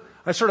sort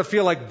of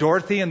feel like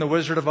Dorothy in The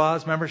Wizard of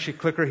Oz. Remember, she'd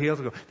click her heels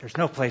and go, there's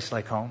no place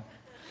like home.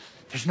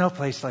 There's no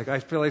place like, I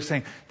feel like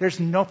saying, there's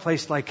no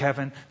place like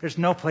heaven. There's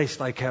no place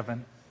like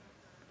heaven.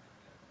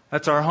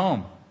 That's our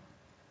home.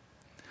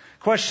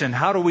 Question,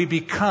 how do we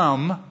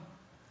become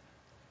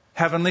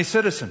heavenly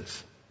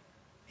citizens?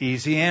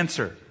 Easy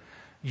answer.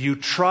 You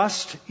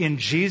trust in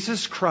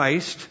Jesus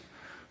Christ,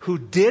 who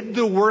did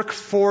the work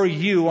for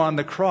you on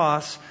the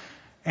cross,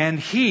 and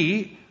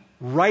He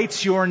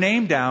writes your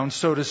name down,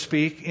 so to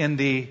speak, in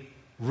the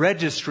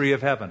registry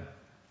of heaven.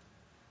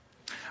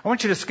 I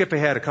want you to skip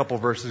ahead a couple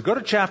verses. Go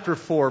to chapter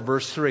 4,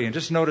 verse 3, and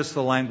just notice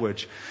the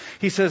language.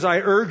 He says, I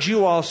urge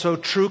you also,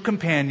 true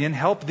companion,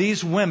 help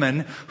these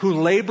women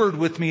who labored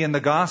with me in the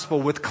gospel,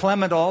 with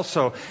Clement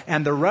also,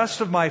 and the rest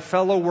of my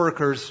fellow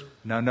workers,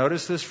 now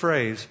notice this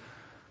phrase,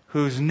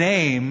 whose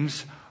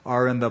names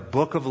are in the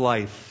book of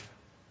life.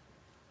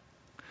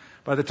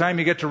 By the time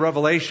you get to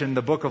Revelation,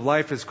 the book of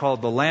life is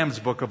called the Lamb's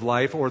book of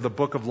life, or the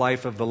book of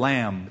life of the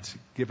Lamb. It's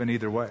given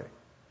either way.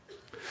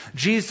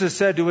 Jesus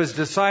said to His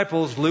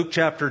disciples, Luke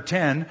chapter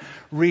 10,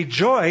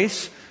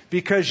 rejoice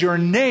because your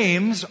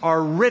names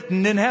are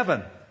written in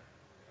heaven.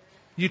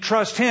 You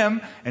trust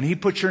Him, and He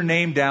puts your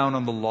name down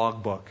on the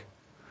logbook.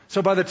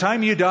 So by the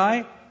time you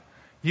die,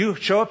 you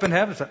show up in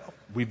heaven and say,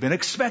 we've been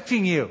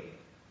expecting you.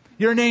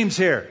 Your name's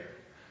here.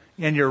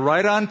 And you're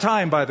right on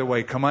time, by the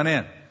way. Come on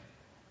in.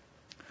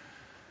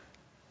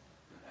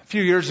 A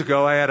few years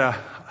ago, I had a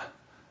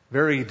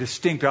very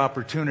distinct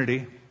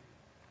opportunity.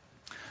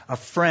 A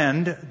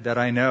friend that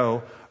I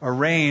know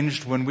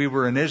arranged when we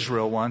were in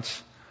Israel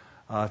once,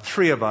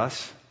 3 of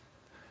us,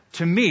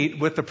 to meet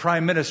with the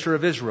Prime Minister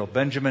of Israel,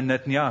 Benjamin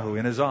Netanyahu,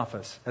 in his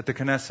office at the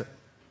Knesset.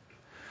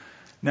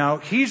 Now,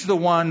 he's the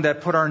one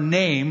that put our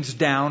names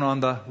down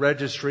on the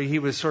registry. He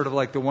was sort of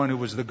like the one who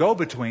was the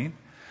go-between,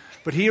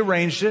 but he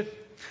arranged it.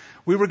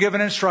 We were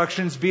given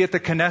instructions, be at the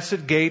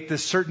Knesset gate,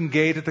 this certain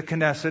gate at the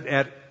Knesset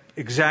at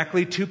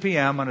exactly 2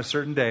 p.m. on a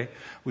certain day.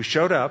 We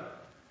showed up.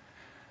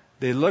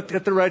 They looked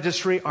at the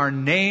registry. Our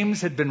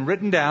names had been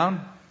written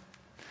down.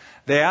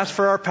 They asked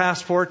for our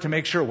passport to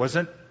make sure it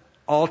wasn't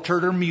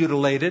altered or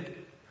mutilated,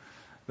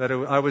 that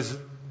I was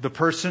the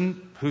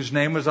person whose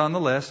name was on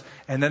the list.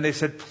 And then they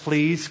said,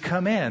 please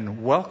come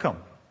in. Welcome.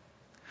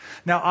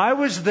 Now, I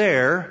was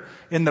there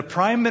in the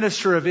Prime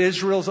Minister of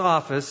Israel's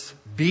office,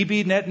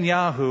 Bibi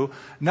Netanyahu,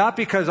 not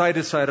because I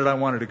decided I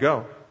wanted to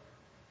go.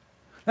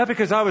 Not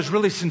because I was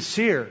really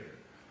sincere,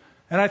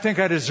 and I think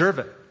I deserve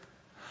it.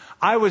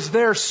 I was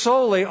there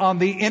solely on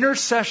the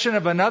intercession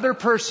of another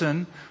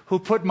person who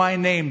put my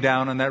name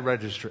down on that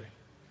registry.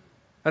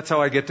 That's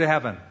how I get to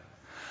heaven.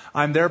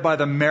 I'm there by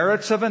the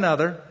merits of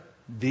another,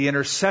 the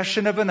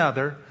intercession of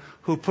another,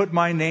 who put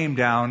my name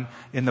down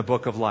in the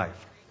book of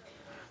life.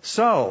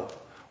 So,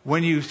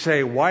 when you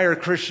say, why are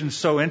Christians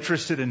so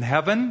interested in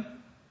heaven?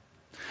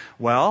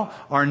 Well,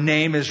 our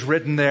name is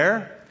written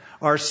there.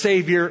 Our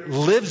Savior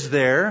lives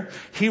there.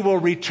 He will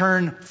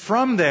return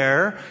from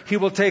there. He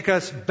will take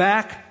us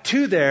back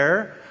to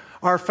there.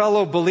 Our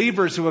fellow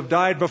believers who have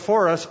died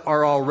before us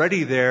are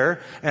already there,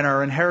 and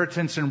our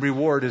inheritance and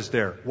reward is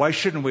there. Why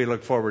shouldn't we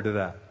look forward to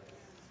that?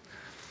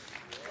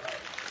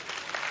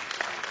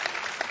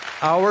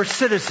 Our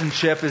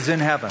citizenship is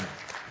in heaven.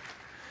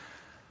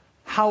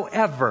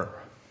 However,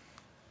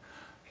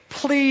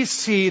 please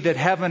see that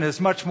heaven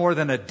is much more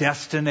than a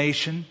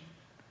destination.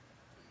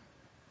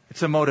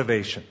 It's a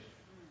motivation.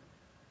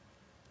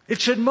 It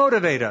should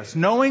motivate us.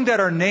 Knowing that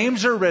our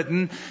names are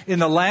written in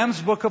the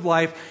Lamb's book of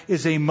life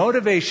is a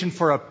motivation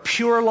for a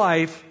pure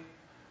life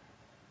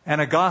and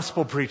a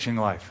gospel preaching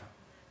life.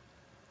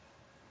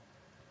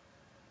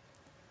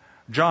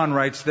 John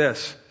writes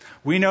this,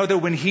 we know that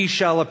when He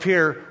shall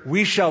appear,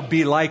 we shall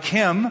be like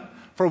Him,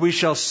 for we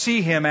shall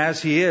see Him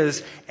as He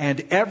is,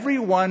 and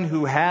everyone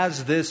who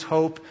has this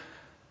hope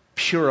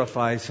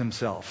purifies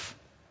himself,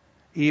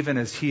 even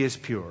as He is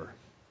pure.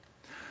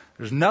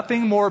 There's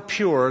nothing more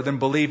pure than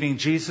believing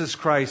Jesus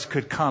Christ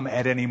could come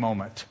at any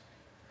moment.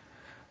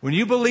 When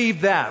you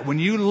believe that, when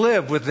you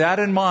live with that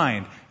in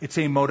mind, It's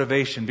a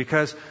motivation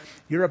because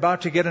you're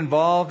about to get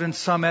involved in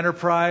some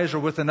enterprise or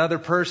with another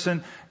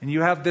person, and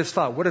you have this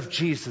thought, what if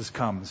Jesus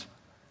comes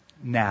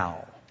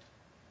now?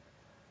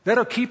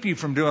 That'll keep you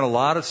from doing a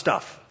lot of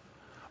stuff,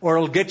 or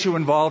it'll get you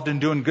involved in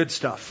doing good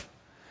stuff.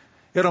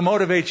 It'll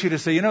motivate you to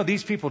say,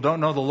 these people don't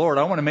know the Lord.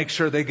 I want to make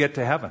sure they get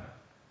to heaven.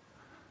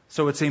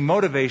 So it's a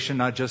motivation,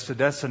 not just a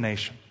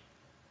destination.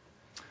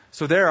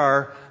 So there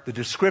are the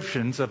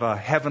descriptions of a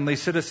heavenly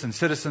citizen.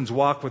 Citizens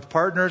walk with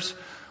partners,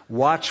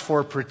 watch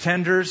for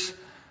pretenders,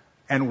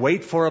 and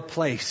wait for a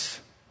place.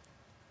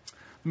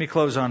 Let me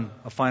close on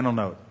a final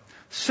note.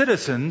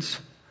 Citizens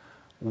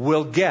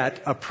will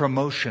get a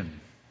promotion.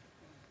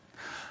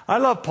 I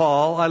love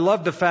Paul. I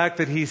love the fact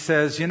that he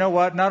says, you know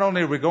what, not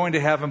only are we going to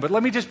heaven, but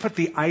let me just put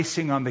the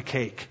icing on the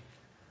cake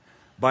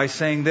by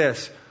saying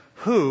this.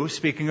 Who,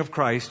 speaking of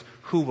Christ,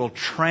 who will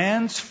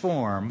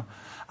transform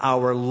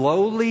our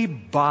lowly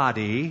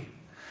body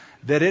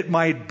that it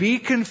might be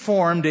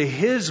conformed to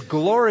His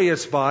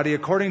glorious body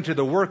according to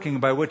the working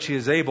by which He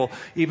is able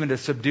even to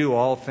subdue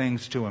all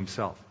things to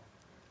Himself.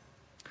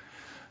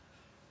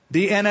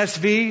 The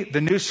NSV,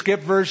 the new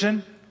Skip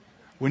version,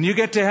 when you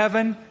get to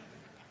heaven,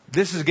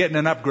 this is getting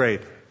an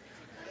upgrade.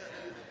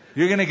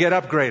 You're going to get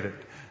upgraded.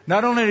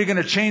 Not only are you going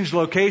to change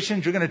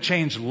locations, you're going to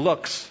change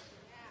looks.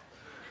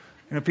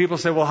 People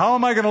say, well, how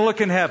am I going to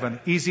look in heaven?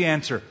 Easy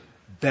answer.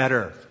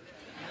 Better.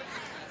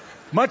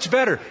 Much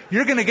better.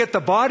 You're going to get the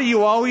body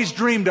you always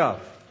dreamed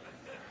of.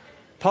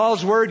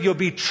 Paul's word, you'll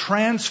be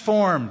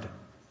transformed.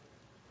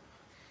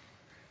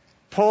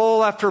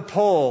 Poll after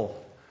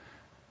poll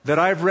that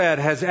I've read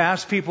has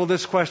asked people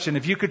this question.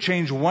 If you could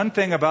change one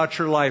thing about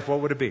your life,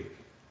 what would it be?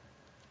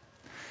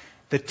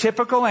 The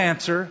typical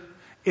answer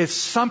is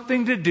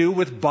something to do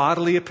with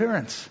bodily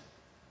appearance.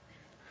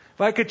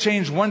 If I could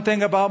change one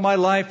thing about my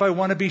life, I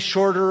want to be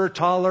shorter or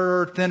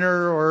taller or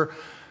thinner or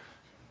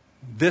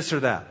this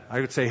or that. I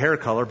would say hair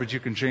color, but you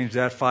can change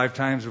that 5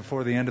 times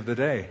before the end of the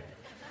day.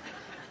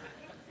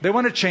 They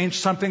want to change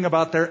something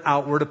about their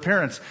outward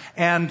appearance.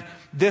 And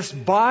this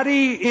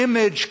body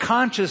image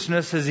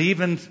consciousness has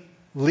even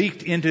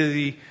leaked into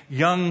the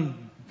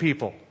young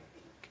people.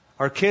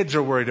 Our kids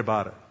are worried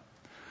about it.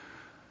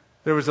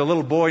 There was a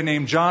little boy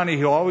named Johnny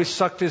who always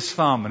sucked his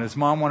thumb, and his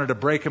mom wanted to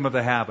break him of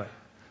the habit.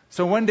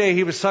 So one day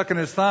he was sucking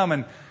his thumb,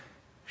 and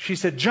she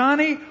said,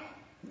 Johnny,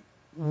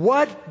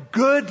 what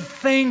good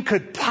thing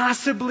could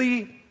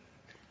possibly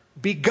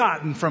be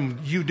gotten from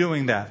you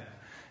doing that?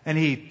 And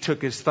he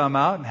took his thumb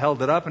out and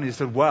held it up, and he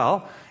said,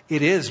 well,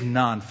 it is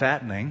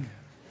non-fattening.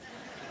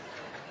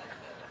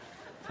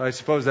 So I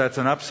suppose that's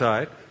an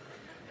upside.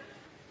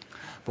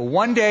 But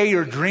one day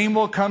your dream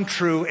will come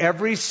true.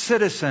 Every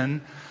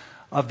citizen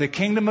of the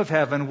kingdom of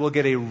heaven will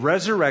get a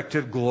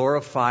resurrected,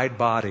 glorified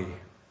body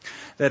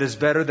that is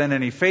better than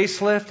any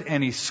facelift,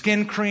 any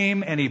skin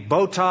cream, any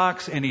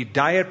Botox, any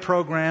diet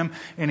program,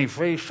 any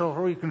facial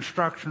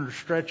reconstruction or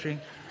stretching.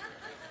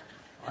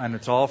 And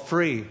it's all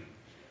free.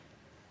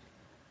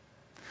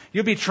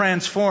 You'll be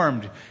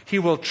transformed. He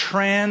will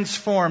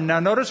transform. Now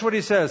notice what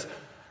he says.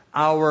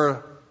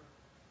 Our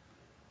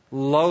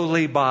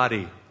lowly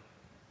body.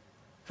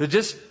 So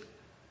just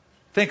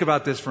think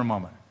about this for a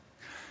moment.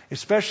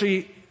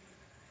 Especially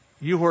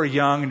you who are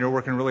young and you're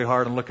working really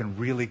hard and looking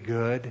really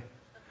good.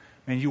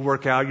 And you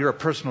work out, you're a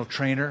personal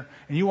trainer,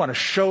 and you want to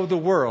show the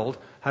world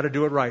how to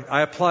do it right.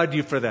 I applaud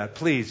you for that.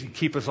 Please,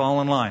 keep us all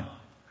in line.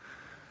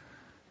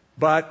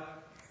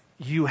 But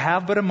you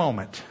have but a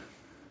moment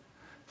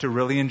to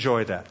really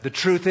enjoy that. The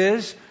truth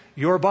is,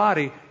 your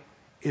body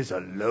is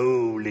a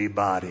lowly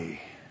body.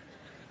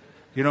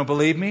 You don't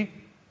believe me?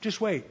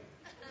 Just wait.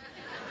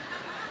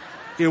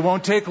 It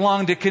won't take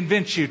long to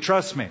convince you,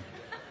 trust me.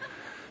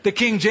 The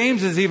King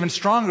James is even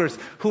stronger,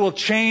 who will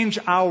change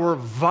our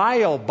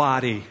vile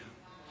body.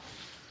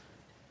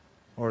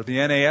 Or the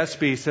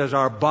NASB says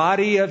our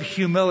body of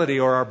humility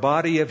or our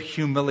body of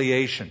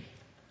humiliation.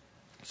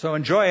 So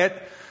enjoy it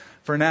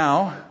for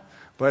now,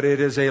 but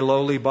it is a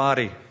lowly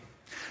body.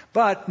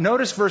 But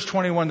notice verse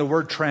 21, the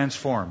word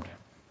transformed.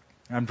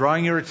 I'm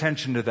drawing your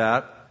attention to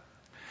that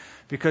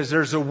because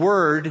there's a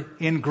word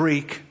in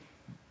Greek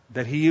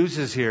that he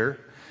uses here,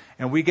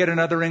 and we get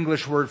another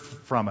English word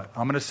from it.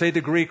 I'm going to say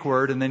the Greek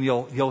word, and then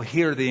you'll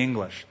hear the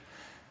English.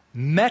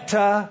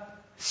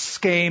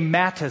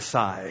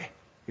 Metaschematisai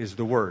is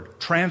the word.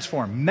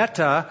 Transform.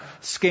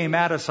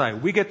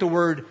 Metaschematisai. We get the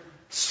word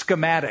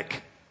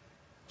schematic.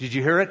 Did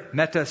you hear it?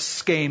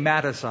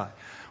 Metaschematisai.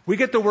 We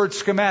get the word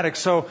schematic.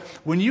 So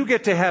when you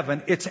get to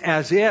heaven, it's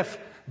as if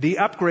the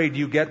upgrade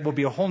you get will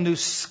be a whole new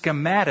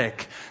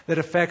schematic that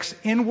affects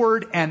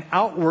inward and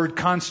outward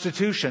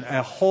constitution,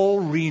 a whole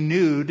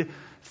renewed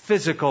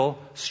physical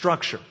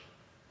structure.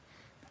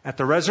 At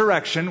the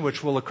resurrection,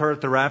 which will occur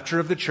at the rapture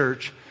of the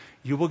church,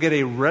 you will get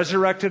a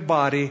resurrected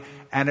body,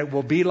 and it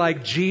will be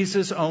like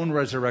Jesus' own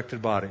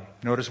resurrected body.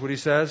 Notice what he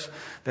says,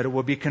 that it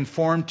will be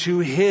conformed to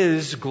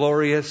His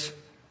glorious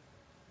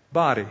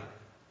body.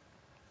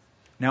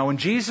 Now, when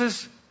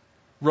Jesus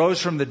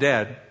rose from the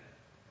dead,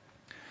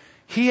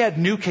 He had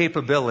new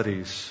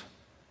capabilities.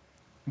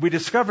 We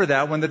discover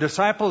that when the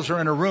disciples are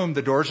in a room,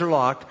 the doors are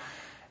locked,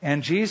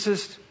 And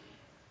Jesus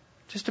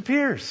just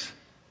appears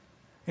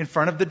in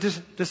front of the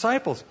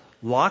disciples.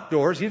 Locked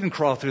doors. He didn't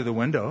crawl through the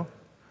window.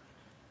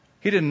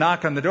 He didn't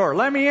knock on the door.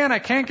 Let me in. I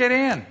can't get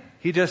in.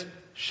 He just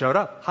showed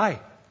up. Hi.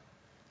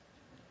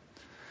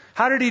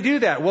 How did he do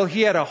that? Well,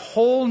 he had a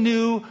whole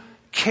new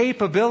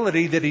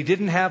capability that he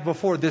didn't have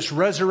before. This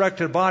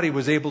resurrected body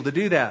was able to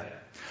do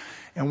that.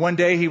 And one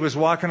day he was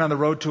walking on the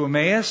road to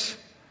Emmaus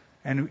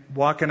and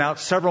walking out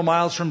several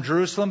miles from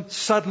Jerusalem,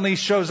 suddenly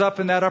shows up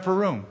in that upper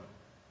room.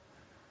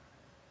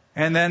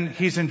 And then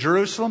he's in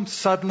Jerusalem,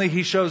 suddenly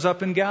he shows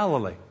up in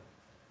Galilee.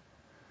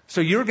 So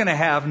you're going to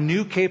have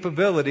new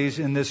capabilities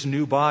in this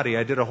new body.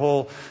 I did a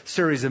whole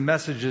series of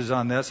messages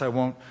on this. I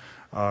won't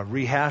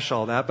rehash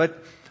all that.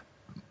 But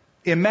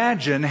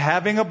imagine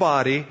having a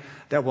body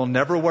that will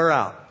never wear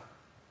out.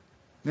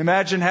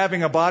 Imagine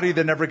having a body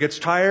that never gets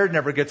tired,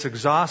 never gets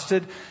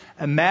exhausted.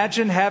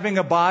 Imagine having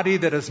a body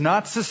that is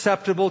not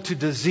susceptible to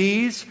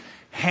disease,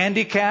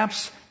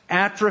 handicaps,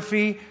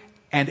 atrophy,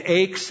 and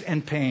aches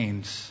and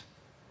pains.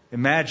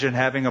 Imagine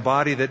having a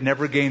body that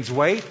never gains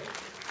weight,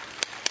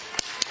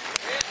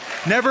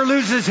 never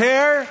loses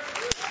hair,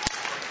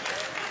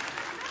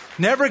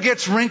 never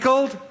gets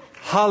wrinkled.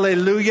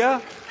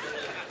 Hallelujah.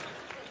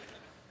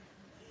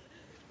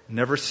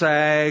 Never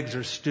sags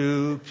or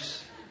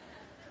stoops.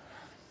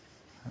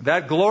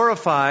 That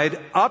glorified,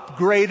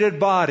 upgraded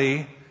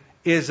body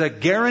is a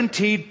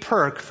guaranteed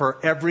perk for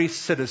every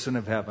citizen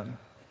of heaven.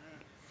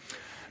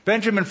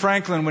 Benjamin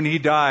Franklin, when he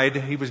died,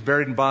 he was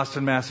buried in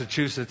Boston,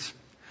 Massachusetts.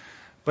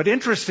 But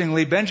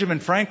interestingly, Benjamin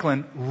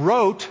Franklin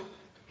wrote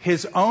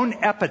his own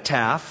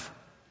epitaph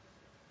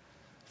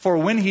for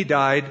when he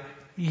died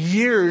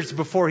years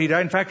before he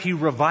died. In fact, he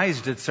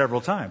revised it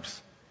several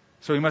times.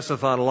 So he must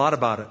have thought a lot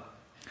about it.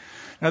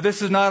 Now,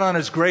 this is not on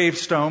his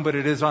gravestone, but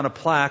it is on a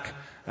plaque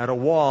at a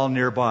wall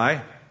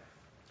nearby.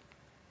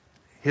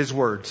 His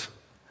words: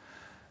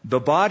 "The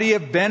body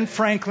of Ben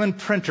Franklin,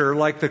 printer,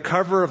 like the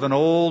cover of an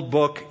old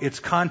book, its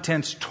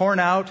contents torn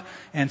out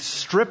and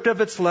stripped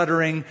of its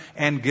lettering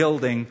and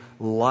gilding,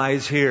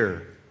 lies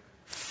here,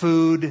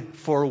 food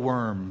for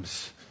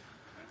worms.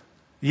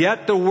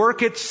 Yet the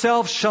work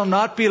itself shall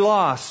not be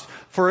lost,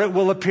 for it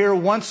will appear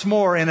once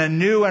more in a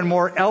new and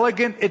more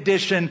elegant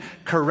edition,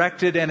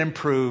 corrected and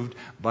improved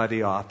by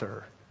the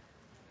author."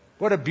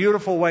 What a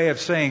beautiful way of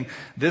saying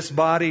this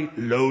body,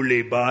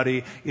 lowly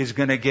body, is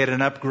going to get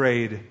an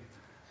upgrade,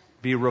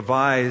 be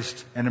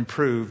revised and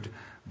improved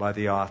by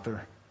the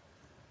author.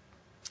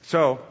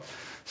 So,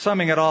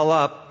 summing it all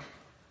up,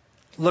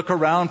 look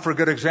around for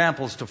good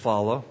examples to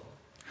follow.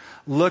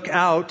 Look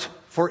out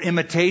for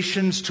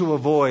imitations to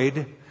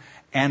avoid,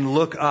 and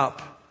look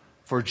up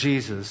for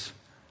Jesus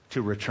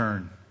to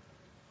return.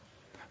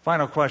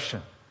 Final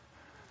question.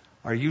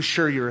 Are you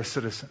sure you're a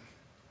citizen?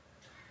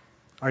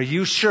 Are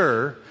you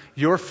sure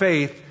your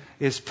faith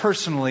is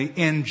personally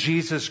in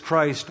Jesus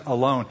Christ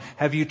alone?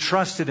 Have you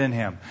trusted in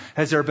Him?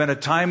 Has there been a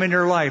time in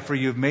your life where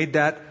you've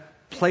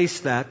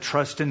placed that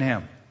trust in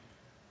Him?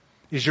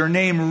 Is your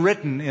name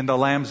written in the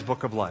Lamb's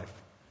Book of Life?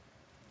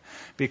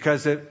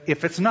 Because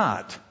if it's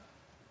not,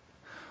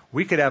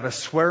 we could have a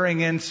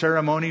swearing-in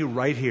ceremony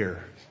right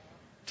here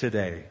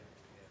today.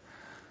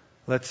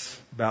 Let's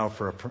bow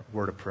for a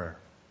word of prayer.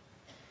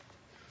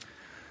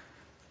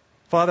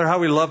 Father, how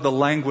we love the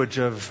language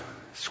of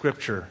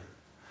Scripture,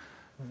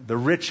 the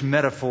rich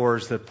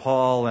metaphors that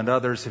Paul and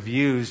others have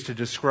used to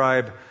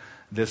describe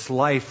this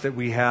life that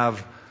we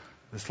have,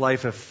 this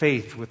life of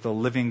faith with the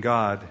living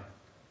God.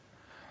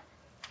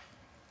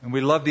 And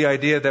we love the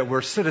idea that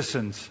we're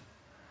citizens.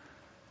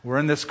 We're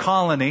in this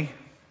colony,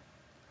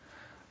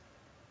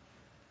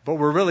 but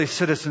we're really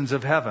citizens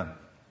of heaven.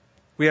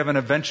 We have an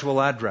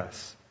eventual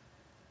address.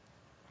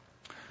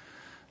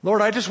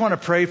 Lord, I just want to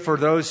pray for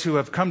those who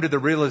have come to the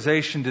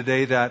realization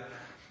today that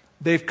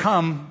they've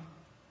come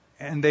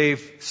and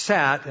they've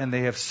sat and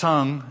they have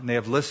sung and they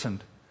have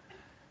listened.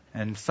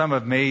 And some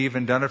have may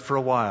even done it for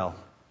a while.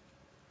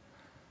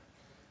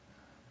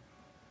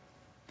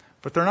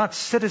 But they're not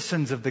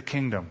citizens of the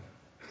kingdom.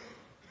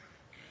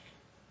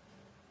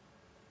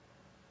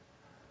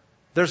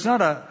 There's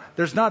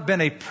not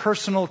been a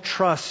personal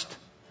trust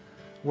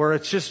where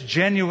it's just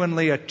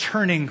genuinely a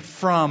turning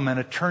from and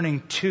a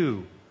turning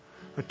to,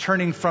 a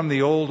turning from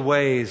the old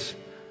ways,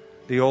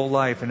 the old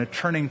life, and a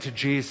turning to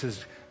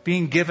Jesus,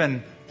 being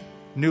given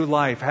new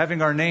life,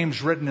 having our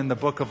names written in the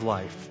book of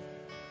life,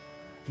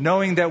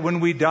 knowing that when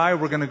we die,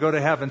 we're going to go to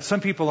heaven.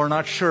 Some people are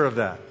not sure of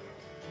that.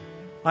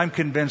 I'm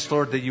convinced,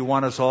 Lord, that you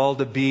want us all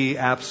to be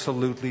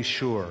absolutely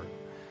sure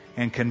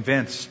and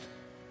convinced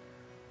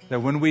that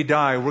when we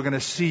die, we're going to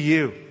see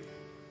you.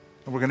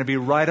 And we're going to be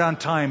right on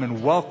time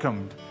and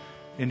welcomed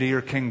into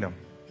your kingdom.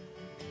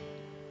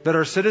 That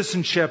our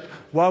citizenship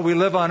while we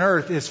live on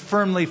earth is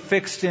firmly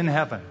fixed in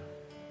heaven.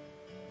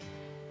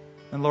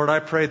 And Lord, I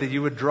pray that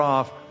you would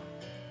draw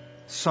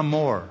some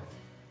more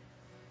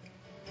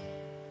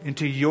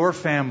into your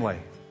family.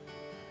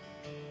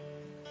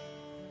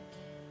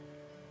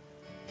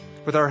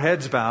 With our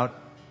heads bowed,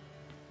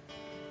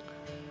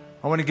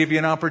 I want to give you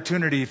an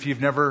opportunity if you've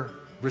never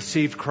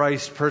received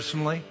Christ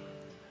personally.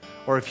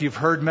 or if you've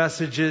heard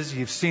messages,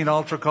 you've seen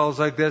altar calls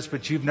like this,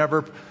 but you've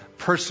never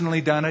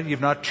personally done it,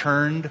 you've not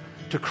turned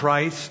to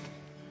Christ.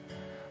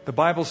 The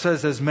Bible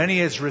says, as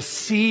many as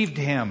received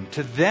Him,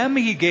 to them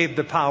He gave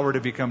the power to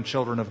become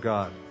children of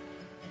God.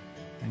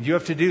 And you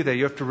have to do that.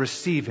 You have to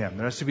receive Him.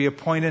 There has to be a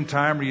point in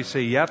time where you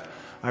say, yep,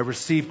 I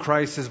receive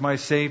Christ as my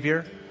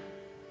Savior.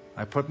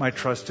 I put my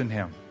trust in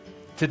Him.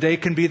 Today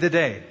can be the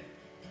day.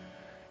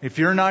 If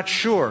you're not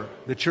sure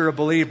that you're a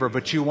believer,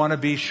 but you want to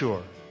be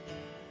sure,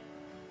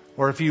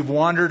 or if you've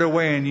wandered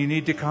away and you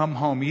need to come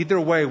home, either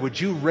way, would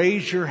you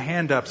raise your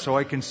hand up so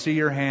I can see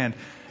your hand?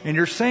 And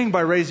you're saying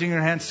by raising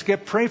your hand,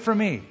 Skip, pray for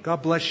me.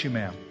 God bless you,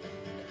 ma'am.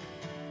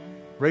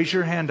 Raise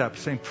your hand up,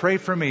 saying, pray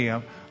for me.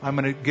 I'm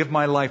going to give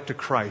my life to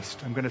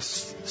Christ. I'm going to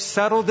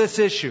settle this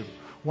issue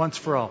once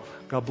for all.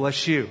 God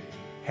bless you.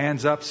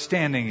 Hands up,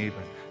 standing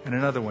even. And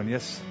another one,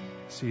 yes,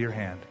 see your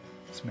hand.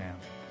 Yes, ma'am.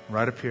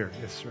 Right up here.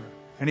 Yes, sir.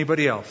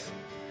 Anybody else?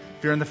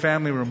 If you're in the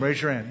family room,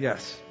 raise your hand.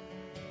 Yes.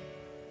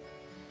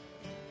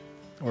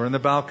 Or in the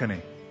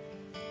balcony.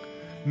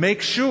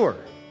 Make sure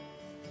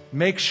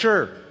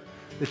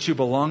that you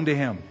belong to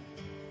Him.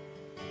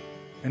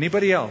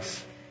 Anybody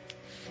else?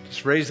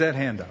 Just raise that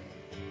hand up.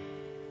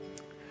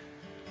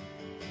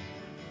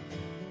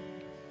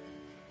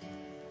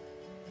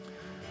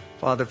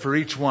 Father, for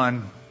each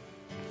one,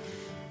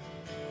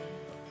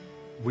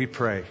 we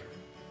pray.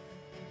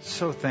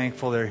 So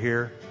thankful they're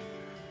here.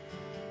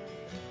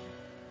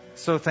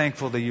 So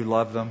thankful that you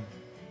love them.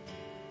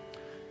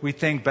 We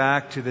think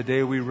back to the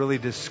day we really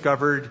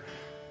discovered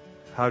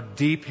how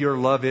deep your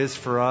love is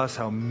for us,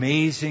 how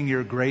amazing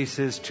your grace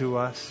is to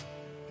us.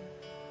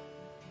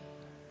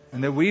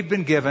 And that we've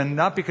been given,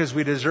 not because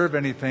we deserve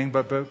anything,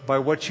 but by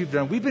what you've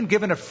done, we've been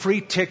given a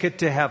free ticket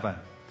to heaven.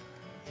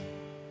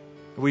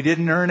 We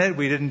didn't earn it,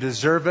 we didn't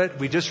deserve it,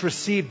 we just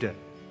received it.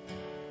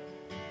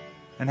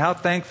 And how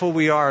thankful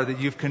we are that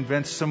you've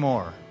convinced some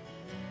more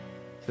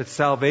that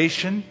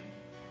salvation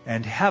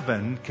and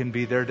heaven can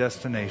be their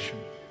destination.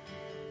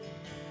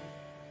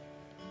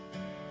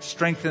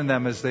 Strengthen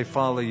them as they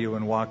follow you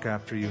and walk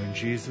after you. In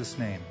Jesus'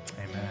 name,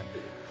 amen.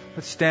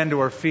 Let's stand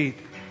to our feet.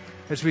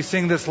 As we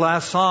sing this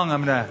last song,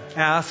 I'm going to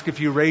ask if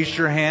you raised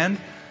your hand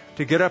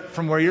to get up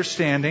from where you're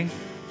standing,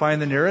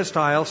 find the nearest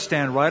aisle,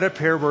 stand right up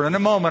here, where in a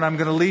moment I'm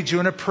going to lead you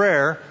in a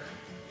prayer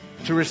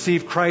to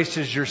receive Christ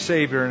as your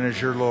Savior and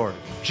as your Lord.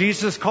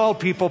 Jesus called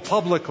people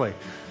publicly.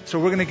 So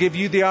we're going to give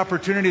you the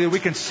opportunity that we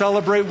can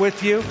celebrate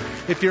with you.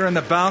 If you're in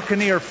the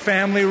balcony or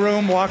family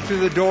room, walk through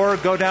the door,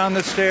 go down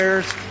the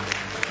stairs,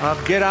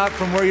 get out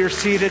from where you're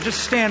seated.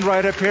 Just stand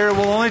right up here. It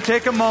will only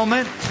take a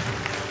moment.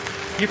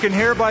 You can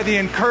hear by the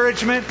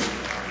encouragement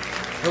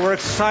that we're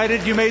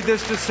excited you made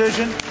this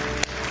decision.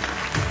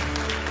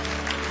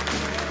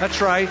 That's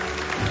right.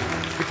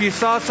 If you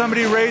saw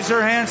somebody raise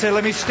their hand, say,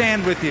 let me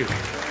stand with you.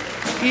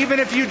 Even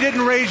if you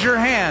didn't raise your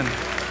hand,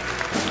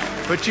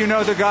 but you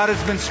know that God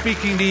has been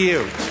speaking to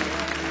you,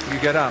 you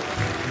get up.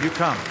 You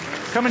come.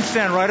 Come and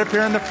stand right up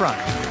here in the front.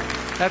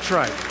 That's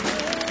right.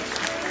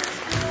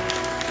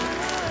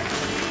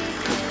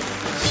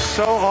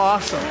 So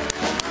awesome.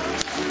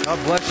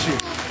 God bless you.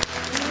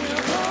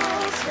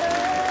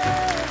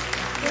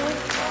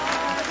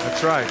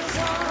 That's right.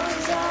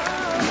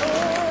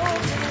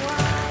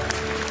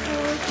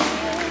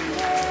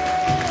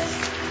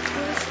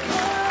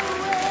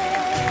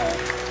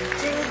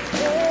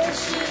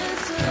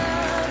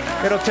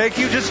 It'll take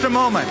you just a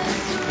moment.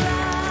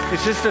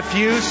 It's just a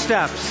few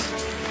steps.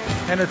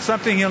 And it's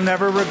something you'll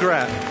never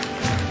regret.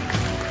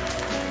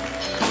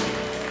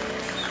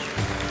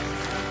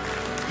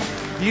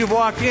 You've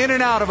walked in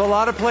and out of a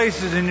lot of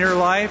places in your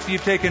life.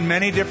 You've taken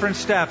many different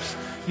steps.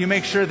 You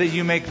make sure that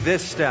you make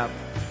this step.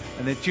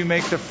 And that you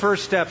make the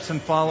first steps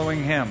in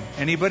following Him.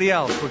 Anybody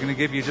else? We're going to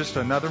give you just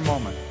another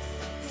moment.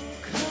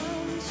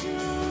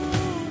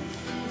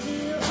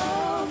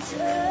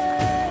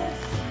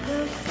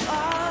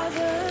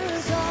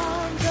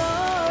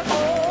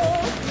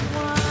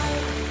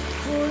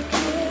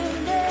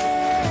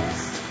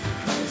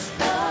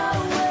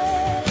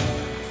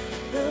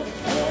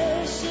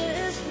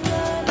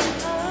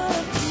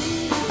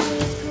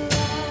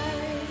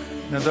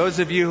 Now, those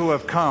of you who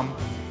have come,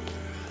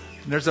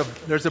 there's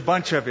a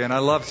bunch of you, and I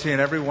love seeing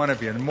every one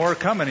of you, and more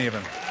coming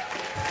even.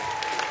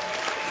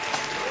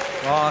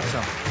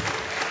 Awesome.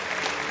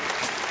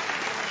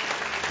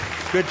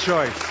 Good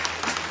choice.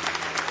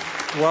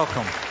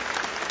 Welcome.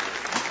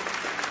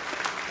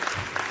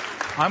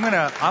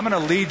 I'm gonna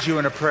lead you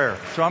in a prayer.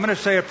 So I'm gonna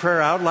say a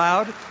prayer out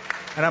loud,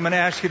 and I'm gonna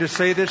ask you to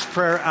say this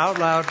prayer out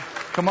loud.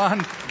 Come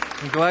on.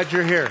 I'm glad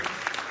you're here.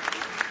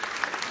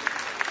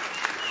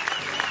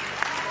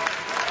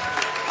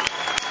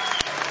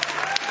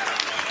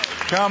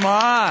 Come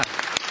on.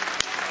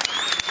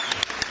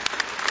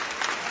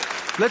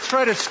 Let's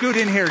try to scoot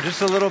in here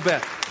just a little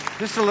bit.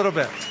 Just a little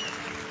bit.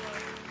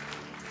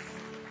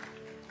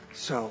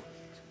 So,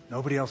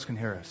 nobody else can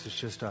hear us. It's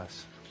just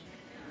us.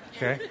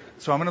 Okay?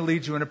 So I'm going to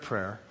lead you in a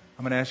prayer.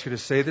 I'm going to ask you to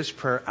say this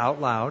prayer out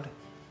loud.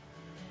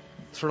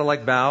 Sort of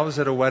like vows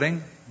at a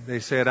wedding. They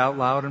say it out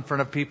loud in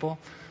front of people.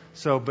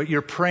 But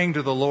you're praying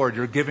to the Lord.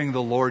 You're giving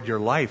the Lord your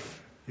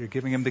life. You're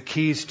giving Him the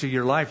keys to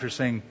your life. You're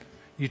saying,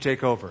 you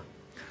take over.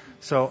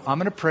 So I'm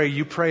going to pray.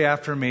 You pray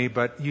after me,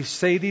 but you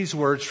say these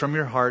words from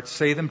your heart.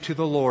 Say them to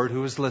the Lord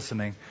who is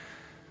listening.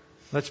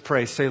 Let's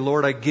pray. Say,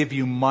 Lord, I give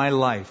you my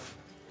life.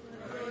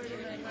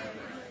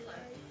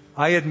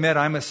 I admit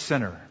I'm a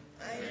sinner.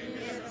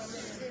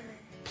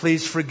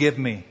 Please forgive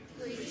me.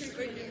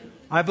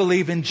 I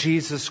believe in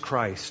Jesus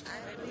Christ.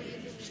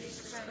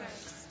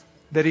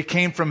 That He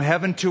came from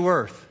heaven to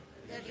earth.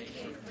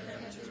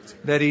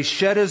 That He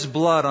shed His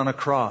blood on a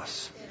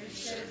cross.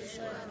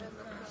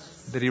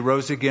 That He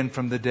rose again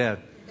from the dead.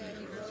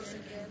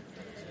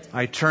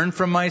 I turn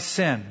from my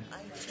sin.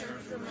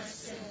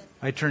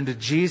 I turn to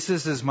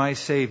Jesus as my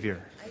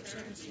Savior.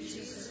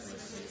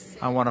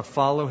 I want to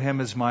follow Him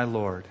as my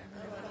Lord.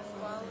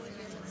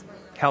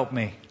 Help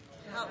me.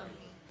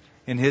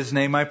 In His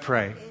name I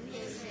pray.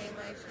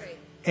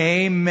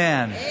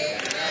 Amen.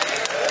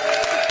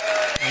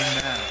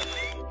 Amen.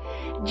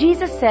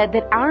 Jesus said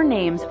that our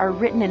names are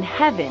written in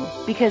heaven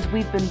because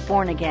we've been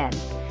born again.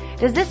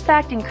 Does this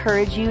fact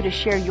encourage you to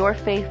share your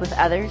faith with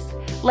others?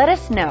 Let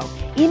us know.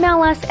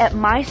 Email us at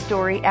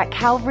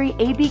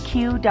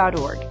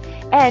mystory@calvaryabq.org.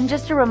 And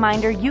just a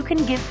reminder, you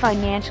can give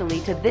financially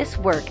to this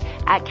work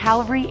at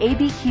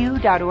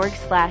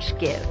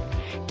calvaryabq.org/give.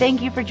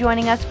 Thank you for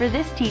joining us for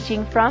this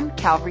teaching from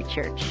Calvary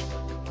Church.